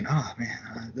ordered it thinking, oh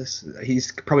man, this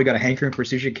he's probably got a hankering for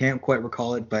sushi. Can't quite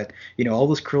recall it, but all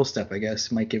this krill stuff, I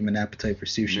guess, might give him an appetite for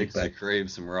sushi. makes you But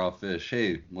crave some raw fish.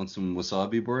 Hey, want some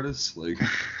wasabi, Borders? Like,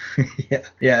 yeah,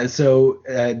 yeah. So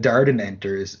Darden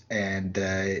enters and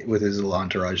with his little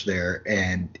entourage there,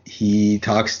 and he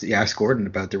asks Gordon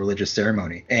about the religious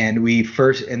ceremony. And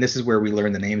and this is where we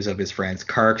learn the names of his friends,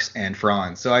 Karks and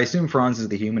Franz. So I assume Franz is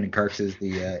the human and Karks is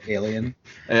the alien.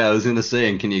 yeah, I was gonna say,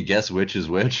 and can you guess which is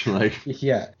which? Like,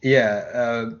 Yeah,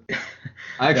 yeah.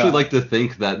 I actually No, like to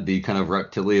think that the kind of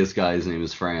reptilious guy's name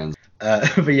is Franz.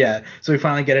 but yeah, so we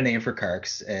finally get a name for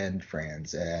Karks and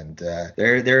Franz, and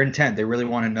they're intent. They really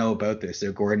want to know about this.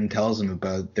 So Gordon tells them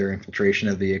about their infiltration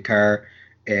of the Akar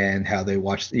and how they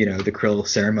watched, the Krill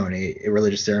ceremony, a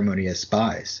religious ceremony, as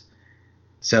spies.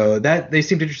 So that they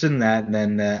seemed interested in that, and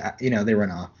then they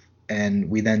run off, and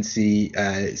we then see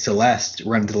Celeste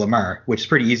run to Lamar, which is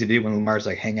pretty easy to do when Lamar's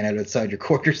like hanging out outside your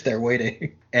quarters there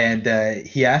waiting. And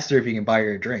he asked her if he can buy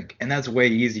her a drink, and that's way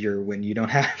easier when you don't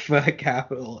have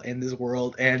capital in this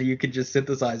world, and you can just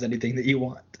synthesize anything that you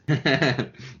want.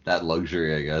 That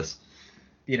luxury, I guess.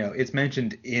 It's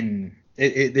mentioned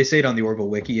they say it on the Orville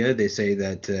Wikia. They say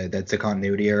that that's a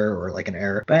continuity error or like an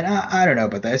error, but I don't know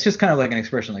about that. It's just kind of like an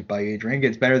expression, like buy you a drink.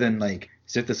 It's better than like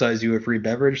synthesize you a free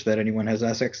beverage that anyone has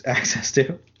access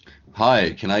to.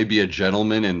 Hi, can I be a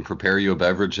gentleman and prepare you a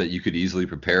beverage that you could easily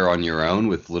prepare on your own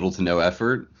with little to no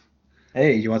effort?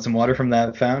 Hey, you want some water from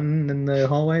that fountain in the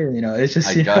hallway? It's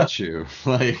just I got you.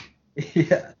 Like,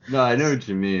 yeah. no, I know what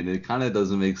you mean. It kind of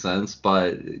doesn't make sense,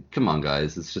 but come on,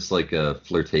 guys. It's just like a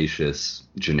flirtatious,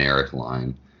 generic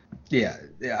line. Yeah,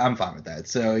 I'm fine with that.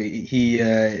 So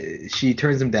she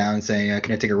turns him down, saying,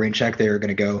 "Can I take a rain check? They're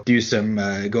gonna go do some,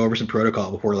 go over some protocol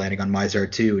before landing on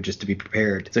Mizar 2, just to be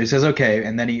prepared." So he says, "Okay,"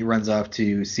 and then he runs off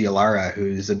to see Alara,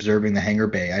 who's observing the hangar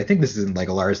bay. I think this is in like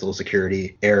Alara's little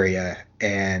security area,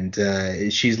 and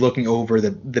she's looking over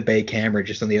the bay camera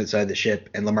just on the outside of the ship.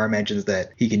 And Lamar mentions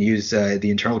that he can use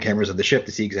the internal cameras of the ship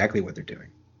to see exactly what they're doing.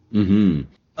 Mm-hmm.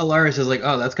 Alaris is like,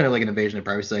 oh, that's kind of like an invasion of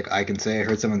privacy. Like, I can say I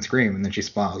heard someone scream, and then she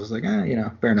smiles. It's like,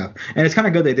 fair enough. And it's kind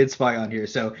of good they did spy on here.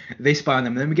 So they spy on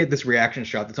them, and then we get this reaction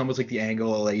shot that's almost like the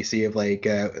angle that you see of like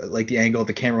the angle of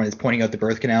the camera when it's pointing out the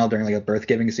birth canal during like a birth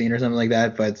giving scene or something like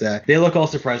that. But they look all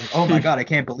surprised. Like, oh my god, I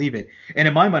can't believe it. And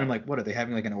in my mind, I'm like, what are they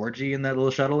having like an orgy in that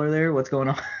little shuttle or there? What's going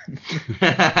on?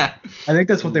 I think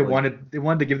that's what they wanted. They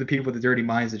wanted to give the people with the dirty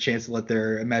minds a chance to let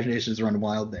their imaginations run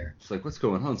wild there. It's like, what's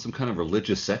going on? Some kind of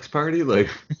religious sex party? Like,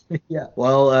 yeah.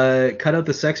 Well, cut out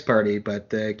the sex party, but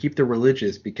keep the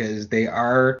religious, because they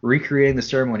are recreating the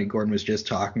ceremony Gordon was just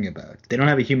talking about. They don't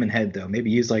have a human head though.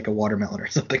 Maybe use like a watermelon or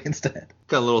something instead.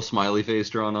 got a little smiley face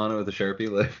drawn on it with a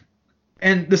Sharpie. Like,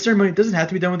 and the ceremony doesn't have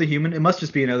to be done with a human. It must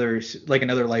just be another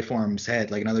life form's head,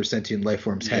 like another sentient life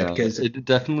form's head. Because it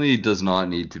definitely does not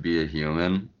need to be a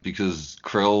human, because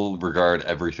Krill regard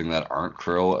everything that aren't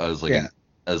Krill as like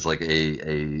as like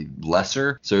a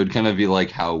lesser. So it'd kind of be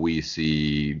like how we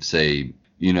see, say,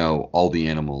 all the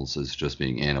animals as just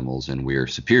being animals and we're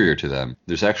superior to them.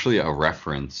 There's actually a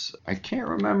reference. I can't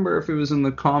remember if it was in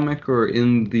the comic or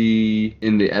in the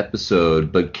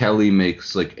episode, but Kelly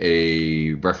makes like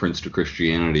a reference to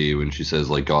Christianity when she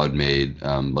says like God made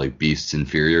like beasts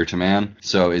inferior to man.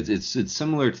 So it's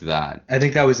similar to that. I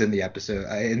think that was in the episode.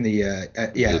 I think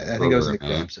that was in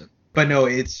the episode. But no,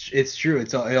 it's true.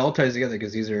 It all ties together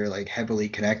because these are like heavily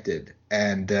connected,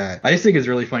 and I just think it's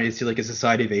really funny to see like a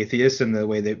society of atheists and the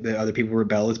way that other people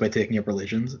rebel is by taking up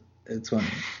religions. It's funny,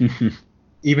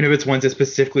 even if it's ones that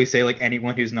specifically say like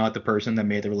anyone who's not the person that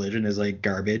made the religion is like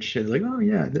garbage. It's like, oh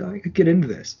yeah, I could get into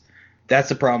this. That's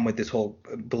the problem with this whole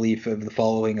belief of the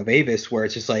following of Avis, where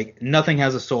it's just like nothing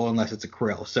has a soul unless it's a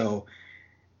Krill. So,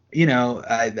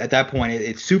 at that point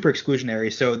it's super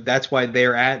exclusionary. So that's why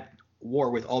they're at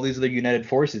war with all these other united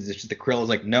forces. It's just the Krill is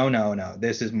like, no,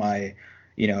 this is my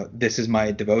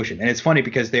devotion. And it's funny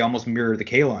because they almost mirror the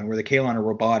Kalon, where the Kalon are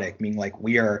robotic, meaning like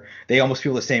they almost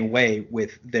feel the same way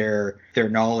with their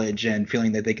knowledge and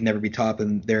feeling that they can never be taught,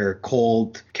 and their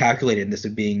cold calculatedness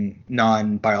of being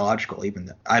non-biological. Even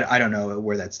though I don't know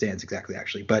where that stands exactly,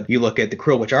 actually, but you look at the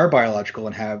Krill, which are biological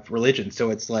and have religion, so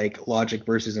it's like logic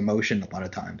versus emotion a lot of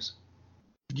times.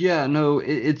 Yeah, no,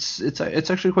 it's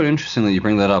actually quite interesting that you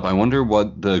bring that up. I wonder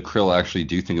what the Krill actually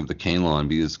do think of the Kalon,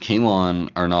 because Kalon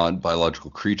are not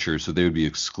biological creatures, so they would be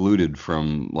excluded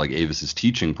from like Avis's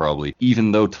teaching probably.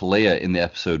 Even though Talea in the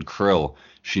episode Krill,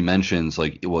 she mentions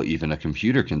like, well, even a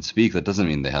computer can speak. That doesn't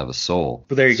mean they have a soul.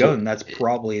 But there you go, and that's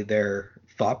probably their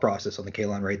thought process on the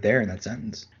Kalon right there in that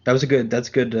sentence. That's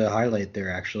good to highlight there,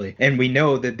 actually. And we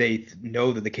know that they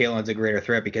know that the Kalon's a greater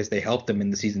threat because they helped them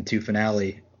in the season 2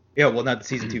 finale. Yeah, well, not the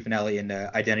season 2 finale, in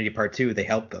Identity Part 2, they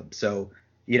helped them. So,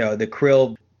 the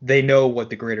Krill, they know what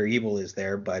the greater evil is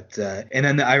there. But and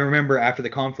then I remember after the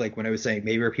conflict when I was saying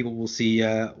maybe our people will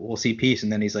see peace,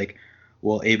 and then he's like,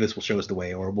 well, Avis will show us the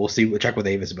way, or we'll check with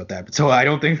Avis about that. But so I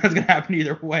don't think that's gonna happen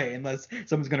either way, unless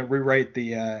someone's gonna rewrite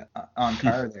the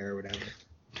Ankar there or whatever.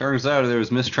 Turns out there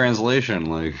was mistranslation.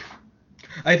 Like,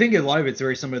 I think a lot of it's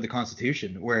very similar to the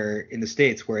Constitution, where in the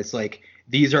States, where it's like,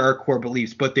 these are our core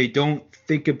beliefs, but they don't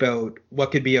think about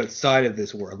what could be outside of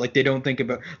this world. Like, they don't think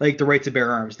about like the right to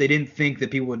bear arms. They didn't think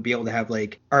that people would be able to have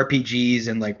like RPGs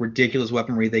and like ridiculous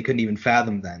weaponry they couldn't even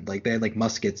fathom then. Like, they had like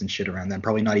muskets and shit around then.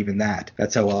 Probably not even that.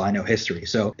 That's how well I know history.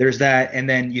 So there's that. And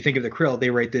then you think of the Krill.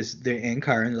 They write the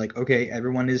Ankar, and they're like, okay,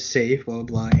 everyone is safe, blah, blah,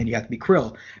 blah, and you have to be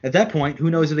Krill. At that point, who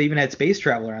knows if they even had space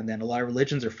travel around then? A lot of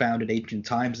religions are found at ancient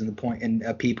times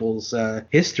in people's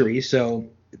history. So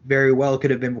very well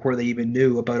could have been before they even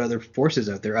knew about other forces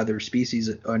out there, other species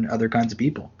and other kinds of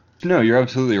people. No, you're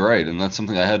absolutely right, and that's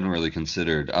something I hadn't really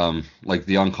considered. Like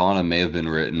the Ankana may have been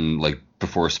written like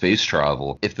before space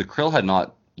travel. If the Krill had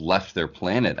not left their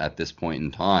planet at this point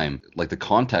in time, like the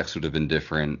context would have been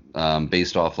different,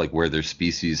 based off like where their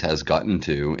species has gotten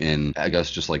to in, I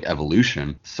guess, just like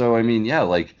evolution. So I mean, yeah,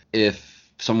 like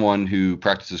if someone who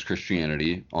practices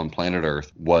Christianity on planet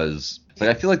Earth was like,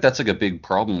 I feel like that's like a big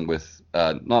problem with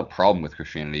not problem with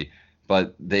Christianity,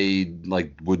 but they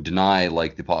like would deny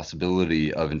like the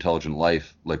possibility of intelligent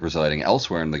life like residing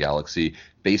elsewhere in the galaxy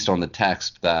based on the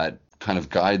text that kind of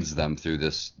guides them through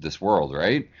this world,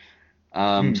 right?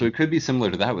 So it could be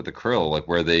similar to that with the Krill, like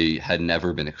where they had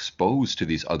never been exposed to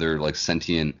these other like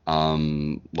sentient,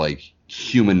 like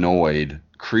humanoid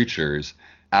creatures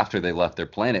after they left their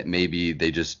planet. Maybe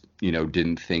they just,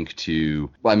 didn't think to,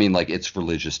 well, I mean, like it's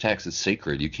religious text, it's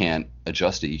sacred. You can't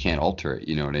adjust it, you can't alter it.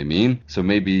 You know what I mean? So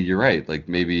maybe you're right. Like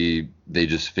maybe they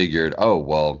just figured, oh,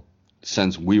 well,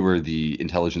 since we were the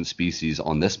intelligent species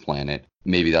on this planet,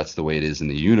 maybe that's the way it is in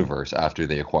the universe after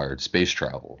they acquired space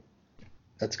travel.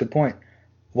 That's a good point.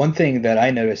 One thing that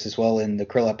I noticed as well in the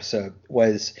Krill episode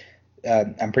was,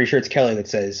 I'm pretty sure it's Kelly that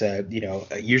says,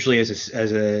 usually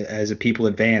as a people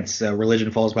advance,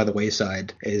 religion falls by the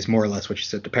wayside is more or less what she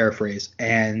said, to paraphrase.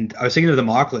 And I was thinking of the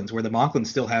Mocklins, where the Mocklins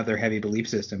still have their heavy belief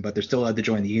system, but they're still allowed to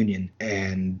join the Union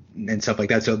and stuff like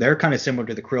that. So they're kind of similar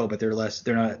to the Krill, but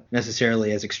they're not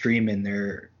necessarily as extreme in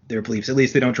their beliefs. At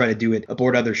least they don't try to do it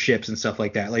aboard other ships and stuff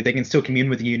like that. Like they can still commune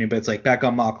with the Union, but it's like back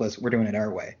on Mocklins, we're doing it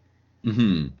our way.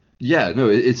 Hmm. Yeah, no,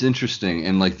 it's interesting,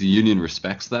 and like the Union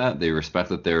respects that. They respect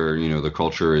that their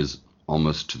culture is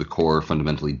almost to the core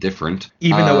fundamentally different.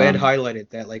 Even though Ed highlighted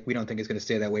that, like, we don't think it's going to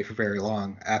stay that way for very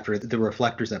long after the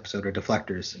Reflectors episode, or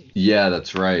Deflectors. Yeah,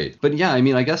 that's right. But yeah, I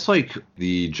mean, I guess like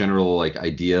the general like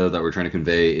idea that we're trying to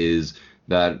convey is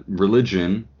that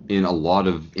religion, in a lot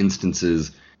of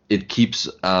instances, it keeps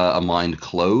a mind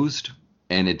closed.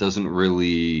 And it doesn't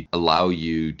really allow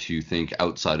you to think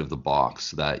outside of the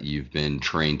box that you've been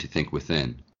trained to think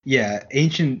within. Yeah,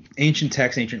 ancient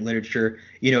text, ancient literature,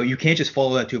 you can't just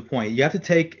follow that to a point. You have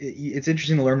to it's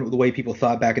interesting to learn the way people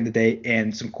thought back in the day,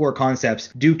 and some core concepts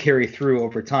do carry through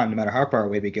over time, no matter how far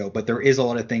away we go. But there is a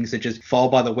lot of things that just fall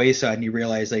by the wayside, and you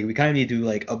realize like we kind of need to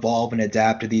like evolve and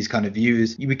adapt to these kind of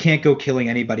views. We can't go killing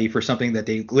anybody for something that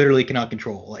they literally cannot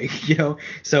control,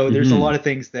 So there's a lot of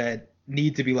things that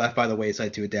need to be left by the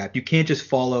wayside to adapt. You can't just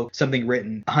follow something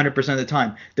written 100% of the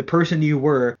time. The person you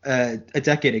were a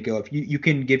decade ago, if you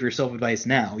can give yourself advice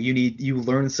now, you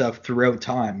learn stuff throughout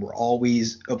time. We're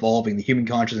always evolving. The human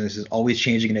consciousness is always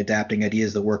changing and adapting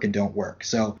ideas that work and don't work.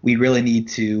 So we really need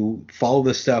to follow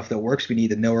the stuff that works. We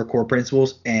need to know our core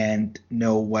principles and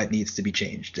know what needs to be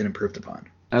changed and improved upon.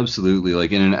 Absolutely.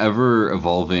 Like in an ever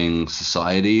evolving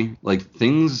society, like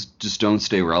things just don't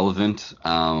stay relevant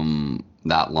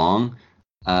that long.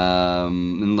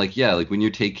 And like, yeah, like when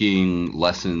you're taking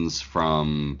lessons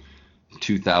from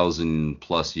 2000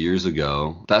 plus years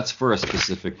ago, that's for a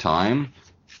specific time,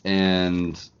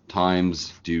 and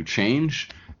times do change.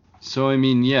 So, I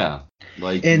mean, yeah,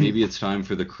 like maybe it's time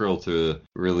for the Krill to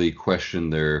really question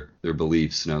their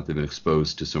beliefs now that they've been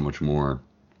exposed to so much more.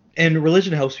 And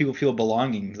religion helps people feel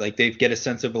belonging, like they get a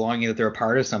sense of belonging, that they're a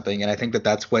part of something. And I think that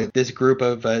that's what this group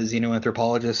of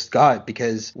xenoanthropologists got,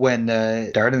 because when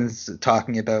Darden's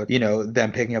talking about,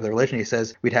 them picking up their religion, he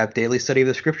says, we'd have daily study of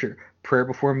the scripture, prayer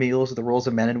before meals, the roles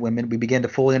of men and women. We began to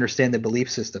fully understand the belief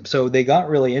system. So they got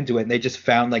really into it, and they just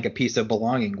found like a piece of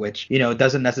belonging, which,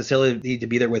 doesn't necessarily need to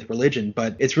be there with religion.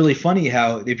 But it's really funny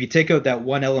how if you take out that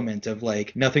one element of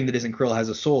like nothing that isn't Krill has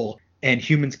a soul, and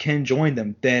humans can join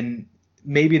them, then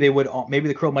maybe the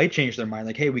Krill might change their mind,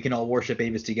 like, hey, we can all worship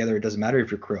Avis together, it doesn't matter if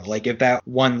you're Krill. Like if that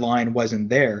one line wasn't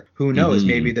there, who knows,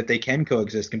 maybe that they can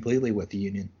coexist completely with the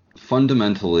Union.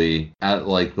 Fundamentally, at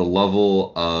like the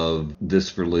level of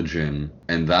this religion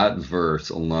and that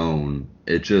verse alone,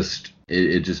 it just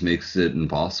makes it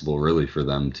impossible really for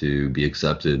them to be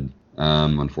accepted,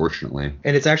 unfortunately.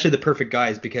 And it's actually the perfect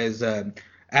guise, because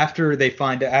after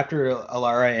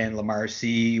Alara and Lamar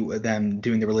see them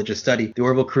doing the religious study, the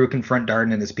Orville crew confront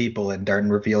Darden and his people, and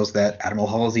Darden reveals that Admiral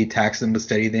Halsey taxed them to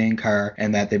study the Ankar,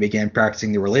 and that they began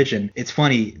practicing the religion. It's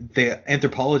funny,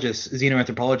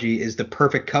 xenoanthropology is the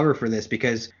perfect cover for this,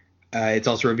 because it's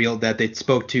also revealed that they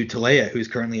spoke to Talea, who's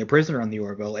currently a prisoner on the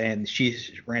Orville, and she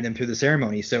ran them through the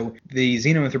ceremony. So the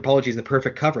xenoanthropology is the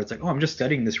perfect cover. It's like, oh, I'm just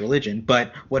studying this religion.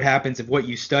 But what happens if what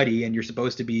you study, and you're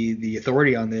supposed to be the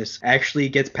authority on this, actually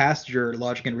gets past your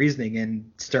logic and reasoning and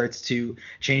starts to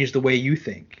change the way you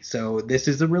think? So this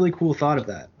is a really cool thought of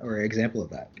that, or example of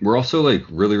that. We're also like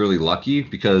really, really lucky,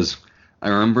 because I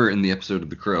remember in the episode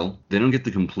of the Krill, they don't get the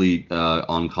complete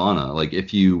Ankana. Like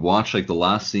if you watch like the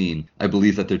last scene, I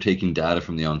believe that they're taking data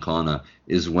from the Ankana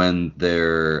is when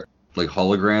their like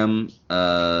hologram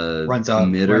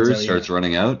emitter starts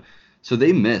running out. So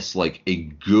they miss like a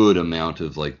good amount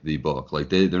of like the book. Like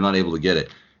they're not able to get it.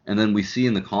 And then we see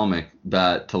in the comic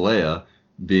that Talea,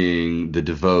 being the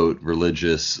devout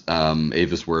religious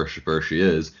Avis worshiper she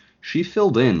is, she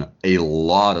filled in a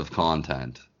lot of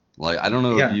content. Like, I don't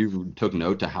know if you took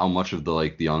note to how much of the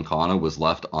Ankana was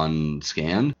left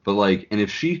unscanned, but like, and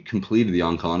if she completed the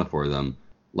Ankana for them,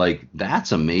 like,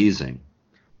 that's amazing.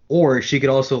 Or she could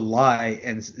also lie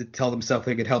and tell them stuff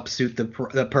that could help suit the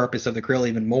purpose of the Krill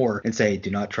even more and say,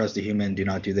 do not trust a human, do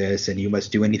not do this, and you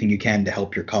must do anything you can to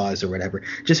help your cause or whatever.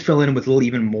 Just fill in with little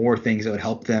even more things that would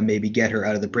help them maybe get her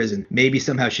out of the prison. Maybe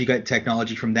somehow she got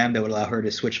technology from them that would allow her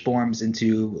to switch forms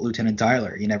into Lieutenant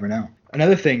Tyler. You never know.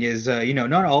 Another thing is,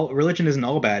 not all religion isn't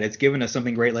all bad. It's given us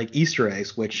something great like Easter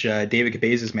eggs, which David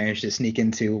Cabezas managed to sneak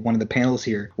into one of the panels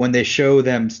here when they show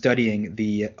them studying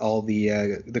all the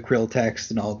Krill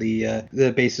text and all the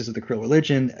basis of the Krill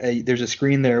religion. There's a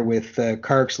screen there with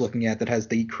Kark's looking at that has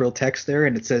the Krill text there,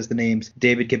 and it says the names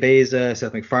David Cabeza,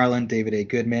 Seth MacFarlane, David A.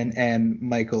 Goodman, and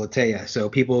Michael Atiyeh. So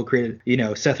people created,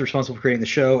 Seth responsible for creating the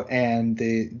show, and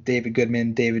David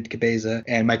Goodman, David Cabeza,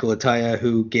 and Michael Atiyeh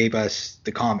who gave us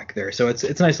the comic there. So it's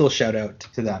a nice little shout out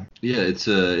to them. Yeah, it's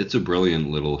a brilliant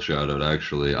little shout out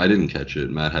actually. I didn't catch it.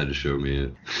 Matt had to show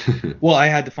me it. Well, I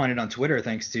had to find it on Twitter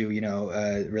thanks to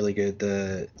really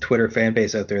good Twitter fan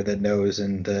base out there that knows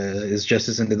and is just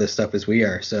as into this stuff as we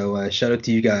are. So shout out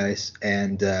to you guys.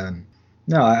 And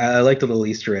no, I like the little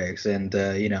Easter eggs. And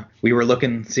we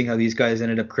were seeing how these guys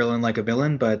ended up Krillin like a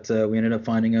villain, but we ended up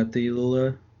finding out the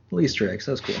little Easter eggs.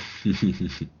 That was cool.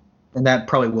 And that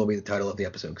probably will be the title of the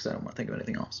episode because I don't want to think of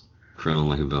anything else. Krillin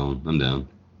like a villain. I'm down.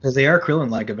 Because they are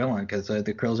Krillin like a villain, because the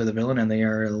Krills are the villain and they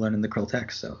are learning the Krill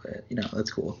text. So,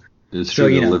 that's cool. It's true.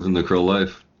 They're living the Krill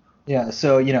life. Yeah,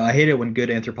 so, I hate it when good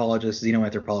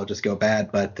xenoanthropologists go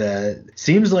bad, but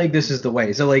seems like this is the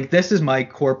way. So, this is my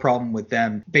core problem with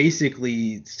them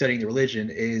basically studying the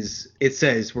religion is it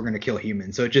says we're going to kill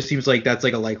humans. So it just seems like that's a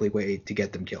likely way to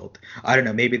get them killed. I don't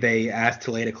know. Maybe they asked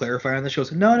Talay to clarify on the show.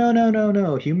 So,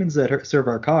 no. Humans that serve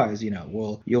our cause,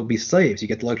 you'll be slaves. You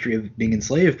get the luxury of being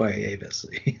enslaved by Avis.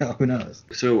 Who knows?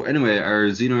 So, anyway, our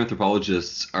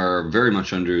xenoanthropologists are very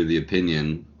much under the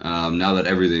opinion, now that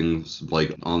everything's,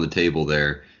 on the table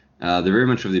there, they're very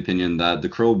much of the opinion that the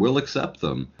Krill will accept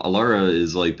them. Alara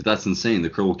is like, but that's insane. The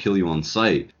Krill will kill you on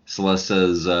sight. Celeste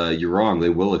says, you're wrong. They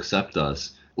will accept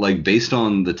us. Based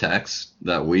on the text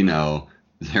that we know,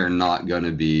 they're not going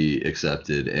to be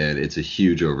accepted, and it's a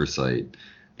huge oversight.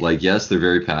 Yes, they're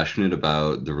very passionate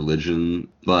about the religion,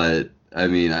 but I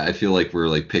mean, I feel like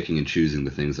we're picking and choosing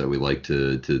the things that we like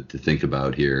to think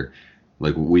about here.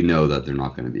 We know that they're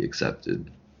not going to be accepted.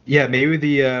 Yeah, maybe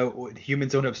the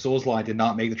Humans Don't Have Souls line did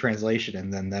not make the translation,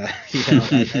 and then I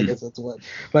guess that's what.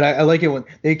 But I like it when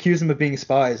they accuse him of being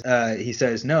spies. He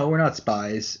says, "No, we're not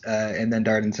spies," and then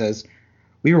Darden says,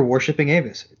 "We were worshiping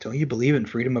Avis. Don't you believe in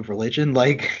freedom of religion?"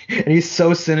 And he's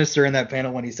so sinister in that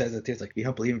panel when he says it too. It's you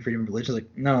don't believe in freedom of religion?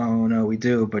 No, we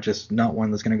do, but just not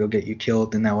one that's gonna go get you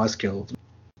killed and now us killed.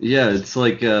 Yeah, it's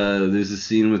there's a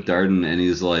scene with Darden, and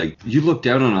he's like, "You look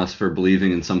down on us for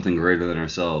believing in something greater than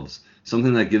ourselves."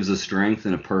 Something that gives us strength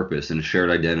and a purpose and a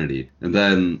shared identity. And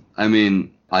then, I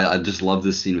mean, I just love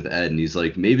this scene with Ed, and he's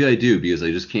like, maybe I do, because I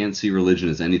just can't see religion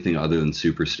as anything other than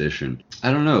superstition.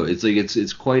 I don't know. It's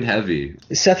it's quite heavy.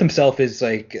 Seth himself is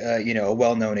a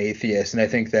well-known atheist, and I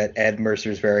think that Ed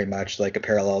Mercer's very much a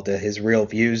parallel to his real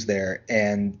views there.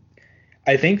 And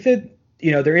I think that,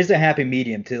 there is a happy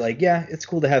medium to yeah, it's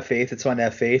cool to have faith. It's fun to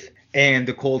have faith. And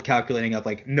the cold calculating of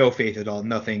no faith at all,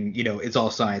 nothing, it's all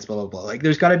science, blah, blah, blah.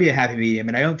 There's got to be a happy medium.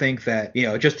 And I don't think that,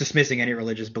 just dismissing any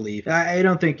religious belief, I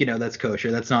don't think, that's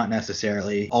kosher. That's not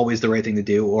necessarily always the right thing to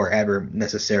do or ever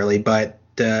necessarily. But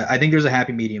I think there's a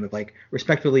happy medium of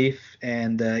respect belief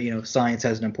and, science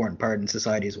has an important part in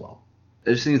society as well.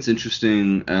 I just think it's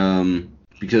interesting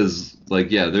because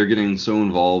they're getting so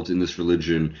involved in this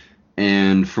religion.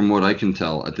 And from what I can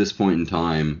tell at this point in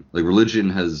time, religion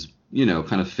has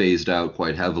kind of phased out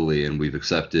quite heavily, and we've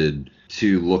accepted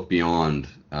to look beyond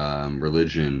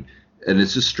religion. And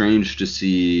it's just strange to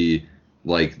see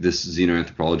this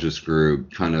xenoanthropologist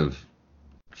group kind of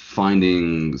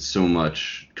finding so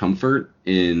much comfort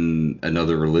in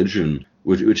another religion,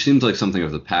 which seems like something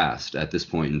of the past at this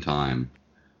point in time.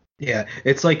 Yeah,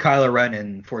 it's like Kylo Ren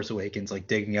in Force Awakens,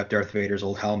 digging up Darth Vader's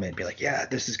old helmet and be like, yeah,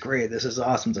 this is great, this is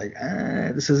awesome.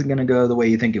 It's this isn't gonna go the way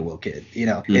you think it will, kid.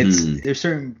 There's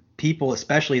certain people,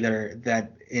 especially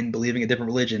that in believing a different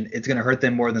religion, it's gonna hurt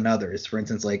them more than others. For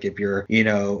instance, if you're,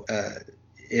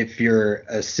 if you're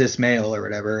a cis male or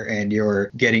whatever, and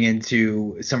you're getting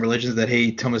into some religions that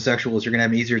hate homosexuals, you're gonna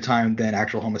have an easier time than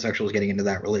actual homosexuals getting into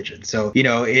that religion. So,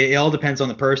 it all depends on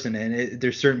the person, and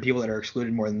there's certain people that are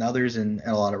excluded more than others in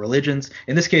a lot of religions.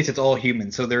 In this case, it's all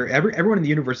humans. So everyone in the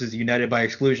universe is united by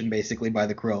exclusion, basically, by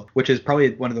the Krill, which is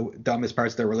probably one of the dumbest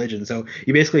parts of their religion. So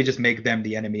you basically just make them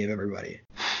the enemy of everybody.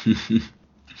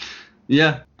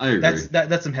 Yeah, I agree.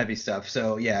 That's some heavy stuff.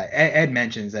 So yeah, Ed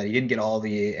mentions that he didn't get all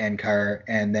the Endcar,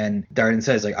 and then Darden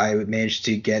says like I managed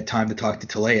to get time to talk to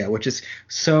Talea, which is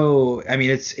so. I mean,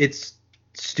 it's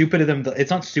stupid of them. It's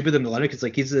not stupid of them to let it because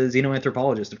like he's a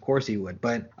xenoanthropologist. Of course he would,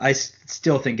 but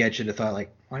still think Ed should have thought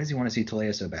like, why does he want to see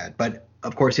Talea so bad? But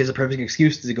of course he has a perfect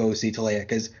excuse to go see Talea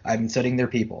because I've been studying their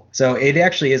people. So it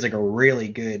actually is like a really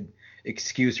good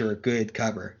excuse or a good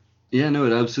cover. Yeah, no,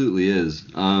 it absolutely is.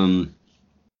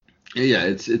 Yeah,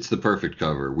 it's the perfect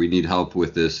cover. We need help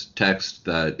with this text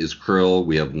that is Krill.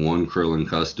 We have one Krill in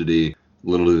custody.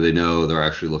 Little do they know they're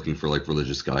actually looking for like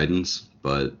religious guidance,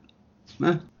 but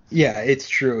eh. Yeah, it's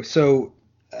true. So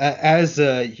as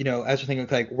as we're thinking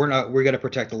like we're gonna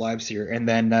protect the lives here, and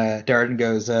then Darden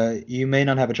goes, you may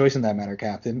not have a choice in that matter,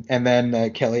 Captain. And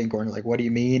then Kelly and Gordon are like, what do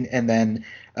you mean? And then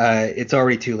it's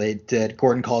already too late.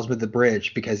 Gordon calls him to the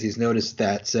bridge because he's noticed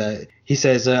that he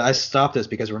says, I stopped us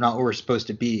because we're not where we're supposed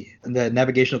to be. And the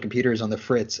navigational computer is on the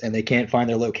fritz and they can't find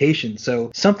their location.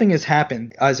 So something has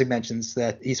happened. Isaac mentions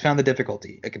that he's found the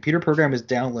difficulty. A computer program is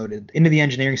downloaded into the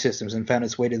engineering systems and found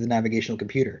its way to the navigational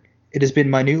computer. It has been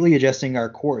minutely adjusting our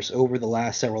course over the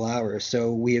last several hours,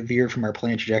 so we have veered from our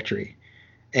planned trajectory.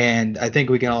 And I think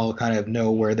we can all kind of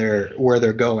know where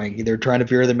they're going. They're trying to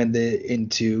veer them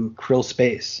into Krill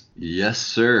space. Yes,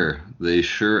 sir. They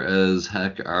sure as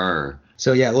heck are.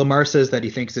 So yeah, Lamar says that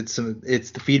he thinks it's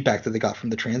the feedback that they got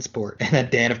from the transport, and then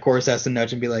Dan, of course, has to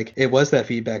nudge and be like, "It was that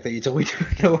feedback that you told me to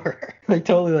ignore." Like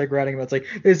totally like ratting him out. It's like,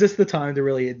 is this the time to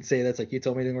really say that's like you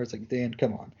told me to ignore? It's like, Dan,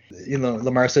 come on.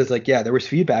 Lamar says like, yeah, there was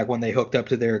feedback when they hooked up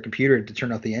to their computer to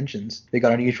turn off the engines. They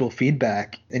got unusual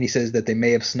feedback, and he says that they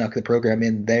may have snuck the program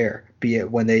in there, be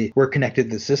it when they were connected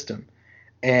to the system.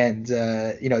 And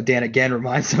Dan again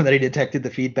reminds him that he detected the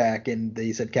feedback, and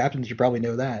he said, "Captain, you probably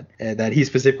know that," and that he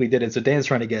specifically did it. So Dan's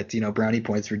trying to get brownie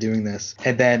points for doing this.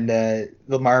 And then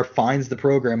Lamar finds the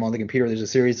program on the computer. There's a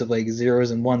series of like zeros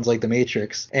and ones like the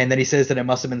Matrix, and then he says that it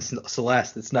must have been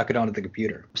Celeste that snuck it onto the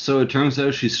computer. So it turns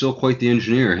out she's still quite the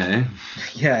engineer, hey?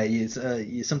 Yeah,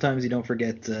 sometimes you don't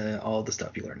forget all the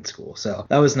stuff you learn in school. So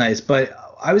that was nice, but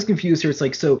I was confused here. It's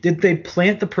like, so did they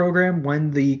plant the program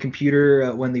when the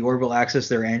computer, when the Orville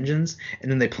accessed their engines, and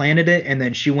then they planted it, and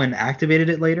then she went and activated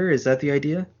it later? Is that the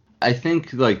idea? I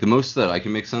think like the most that I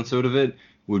can make sense out of it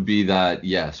would be that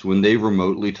yes, when they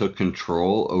remotely took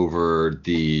control over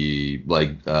the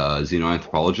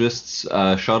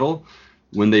xenoanthropologists shuttle,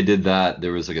 when they did that,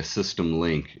 there was like a system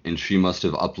link, and she must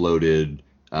have uploaded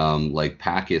like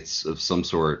packets of some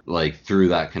sort like through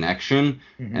that connection,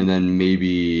 and then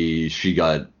maybe she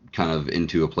got kind of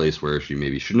into a place where she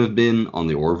maybe shouldn't have been on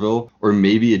the Orville, or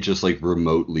maybe it just like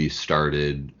remotely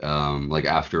started like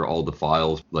after all the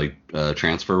files like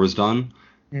transfer was done.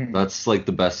 That's like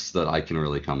the best that I can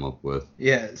really come up with.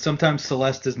 Yeah, sometimes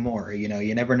Celeste is more. You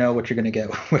never know what you're gonna get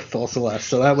with all Celeste.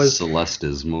 So that was Celeste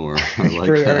is more. I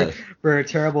like that. For a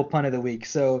terrible pun of the week.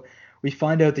 So we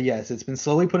find out that yes, it's been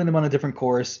slowly putting them on a different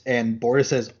course, and Borda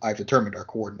says, "I've determined our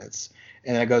coordinates."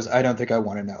 And it goes, "I don't think I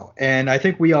want to know." And I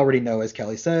think we already know, as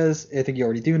Kelly says. I think you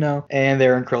already do know. And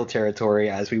they're in Krill territory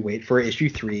as we wait for issue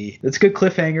 3. It's a good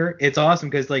cliffhanger. It's awesome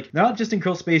because, like, not just in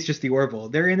Krill space, just the Orville.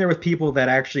 They're in there with people that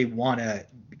actually want to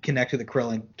connect to the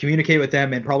Krill and communicate with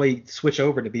them and probably switch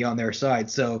over to be on their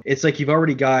side. So it's like you've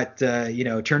already got,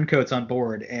 turncoats on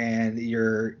board, and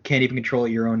you can't even control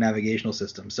your own navigational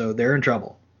system. So they're in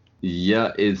trouble.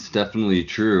 Yeah, it's definitely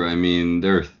true. I mean,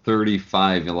 they're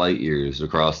 35 light years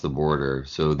across the border,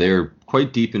 so they're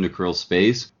quite deep into Krill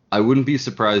space. I wouldn't be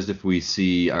surprised if we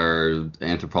see our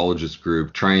anthropologist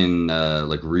group try and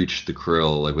reach the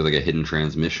Krill like with like a hidden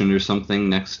transmission or something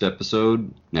next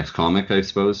episode, next comic, I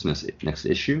suppose, next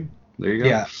issue. There you go.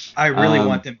 Yeah, I really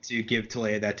want them to give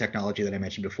Talea that technology that I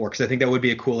mentioned before, because I think that would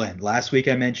be a cool end. Last week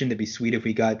I mentioned it'd be sweet if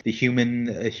we got the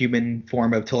human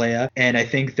form of Talea, and I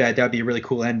think that would be a really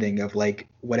cool ending of like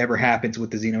whatever happens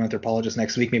with the xenoanthropologist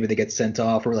next week. Maybe they get sent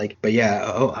off, or like, but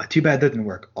yeah, too bad that didn't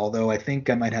work. Although I think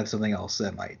I might have something else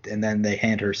that might, and then they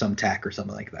hand her some tech or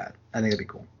something like that. I think it'd be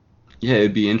cool. Yeah,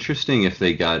 it'd be interesting if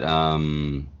they got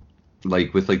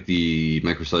like with like the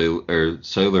microcellular or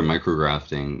cellular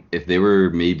micrografting, if they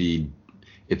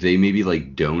maybe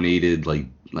like donated like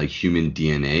human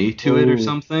DNA to it or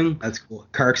something. That's cool.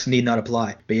 Karks need not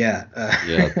apply. But yeah.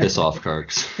 Yeah, piss off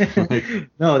Karks.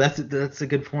 No, that's a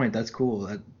good point. That's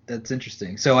cool. That's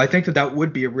interesting. So I think that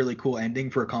would be a really cool ending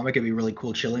for a comic. It'd be a really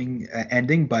cool, chilling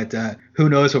ending. But who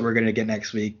knows what we're gonna get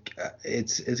next week?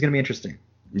 It's gonna be interesting.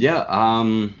 Yeah.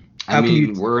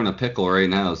 We're in a pickle right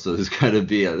now, so there's gonna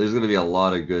be a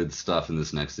lot of good stuff in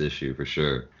this next issue for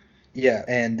sure. Yeah,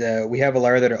 and we have a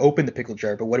Lara that are open the pickle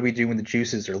jar, but what do we do when the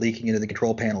juices are leaking into the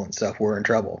control panel and stuff? We're in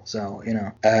trouble. So,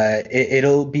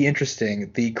 it'll be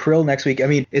interesting. The Krill next week, I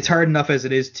mean, it's hard enough as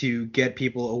it is to get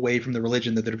people away from the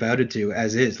religion that they're devoted to,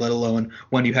 as is, let alone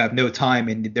when you have no time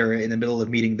and they're in the middle of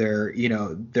meeting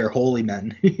their holy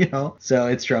men, So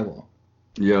it's trouble.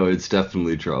 Yo, it's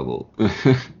definitely trouble.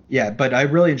 Yeah, but I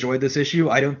really enjoyed this issue.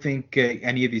 I don't think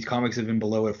any of these comics have been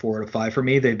below a 4 out of 5 for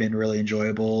me. They've been really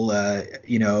enjoyable.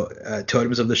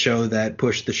 Totems of the show that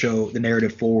push the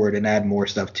narrative forward and add more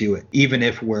stuff to it. Even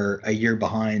if we're a year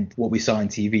behind what we saw on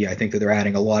TV, I think that they're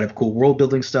adding a lot of cool world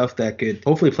building stuff that could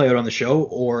hopefully play out on the show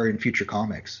or in future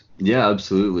comics. Yeah,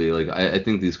 absolutely. Like I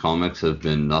think these comics have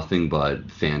been nothing but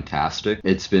fantastic.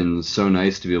 It's been so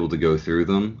nice to be able to go through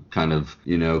them, kind of,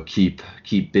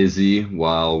 keep busy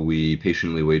while we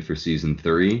patiently wait for season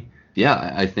 3.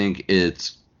 Yeah, I think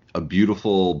it's a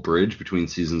beautiful bridge between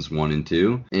seasons 1 and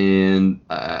 2. And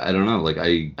I don't know, like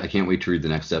I can't wait to read the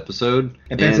next episode.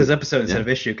 And Ben says episode instead yeah. of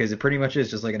issue because it pretty much is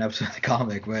just like an episode of the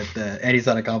comic, but and he's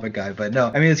not a comic guy. But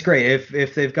no, I mean it's great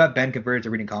if they've got Ben converted to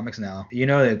reading comics now,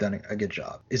 they've done a good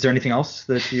job. Is there anything else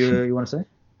that you want to say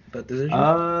about this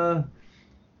issue?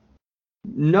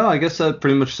 No, I guess that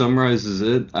pretty much summarizes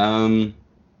it.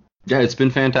 Yeah, it's been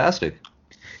fantastic.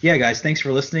 Yeah, guys, thanks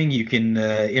for listening. You can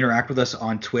interact with us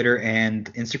on Twitter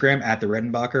and Instagram at the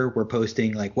Redenbacher. We're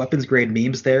posting like weapons grade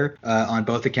memes there on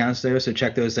both accounts there, so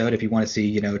check those out if you want to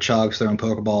see, Chogs throwing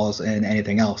Pokeballs and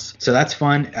anything else. So that's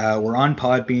fun. We're on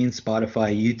Podbean,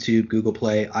 Spotify, YouTube, Google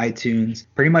Play, iTunes,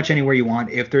 pretty much anywhere you want.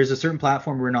 If there's a certain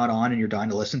platform we're not on and you're dying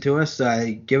to listen to us,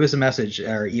 give us a message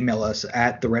or email us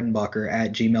at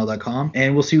theredenbacher@gmail.com,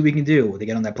 and we'll see what we can do to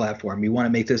get on that platform. We want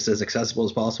to make this as accessible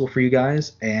as possible for you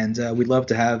guys, and we'd love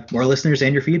to have more listeners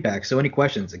and your feedback. So any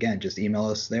questions, again, just email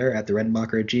us there at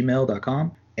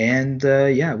theredenbacher@gmail.com. And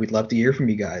we'd love to hear from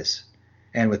you guys.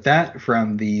 And with that,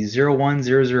 from the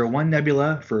 01001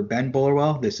 Nebula for Ben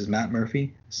Bullerwell, this is Matt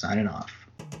Murphy signing off.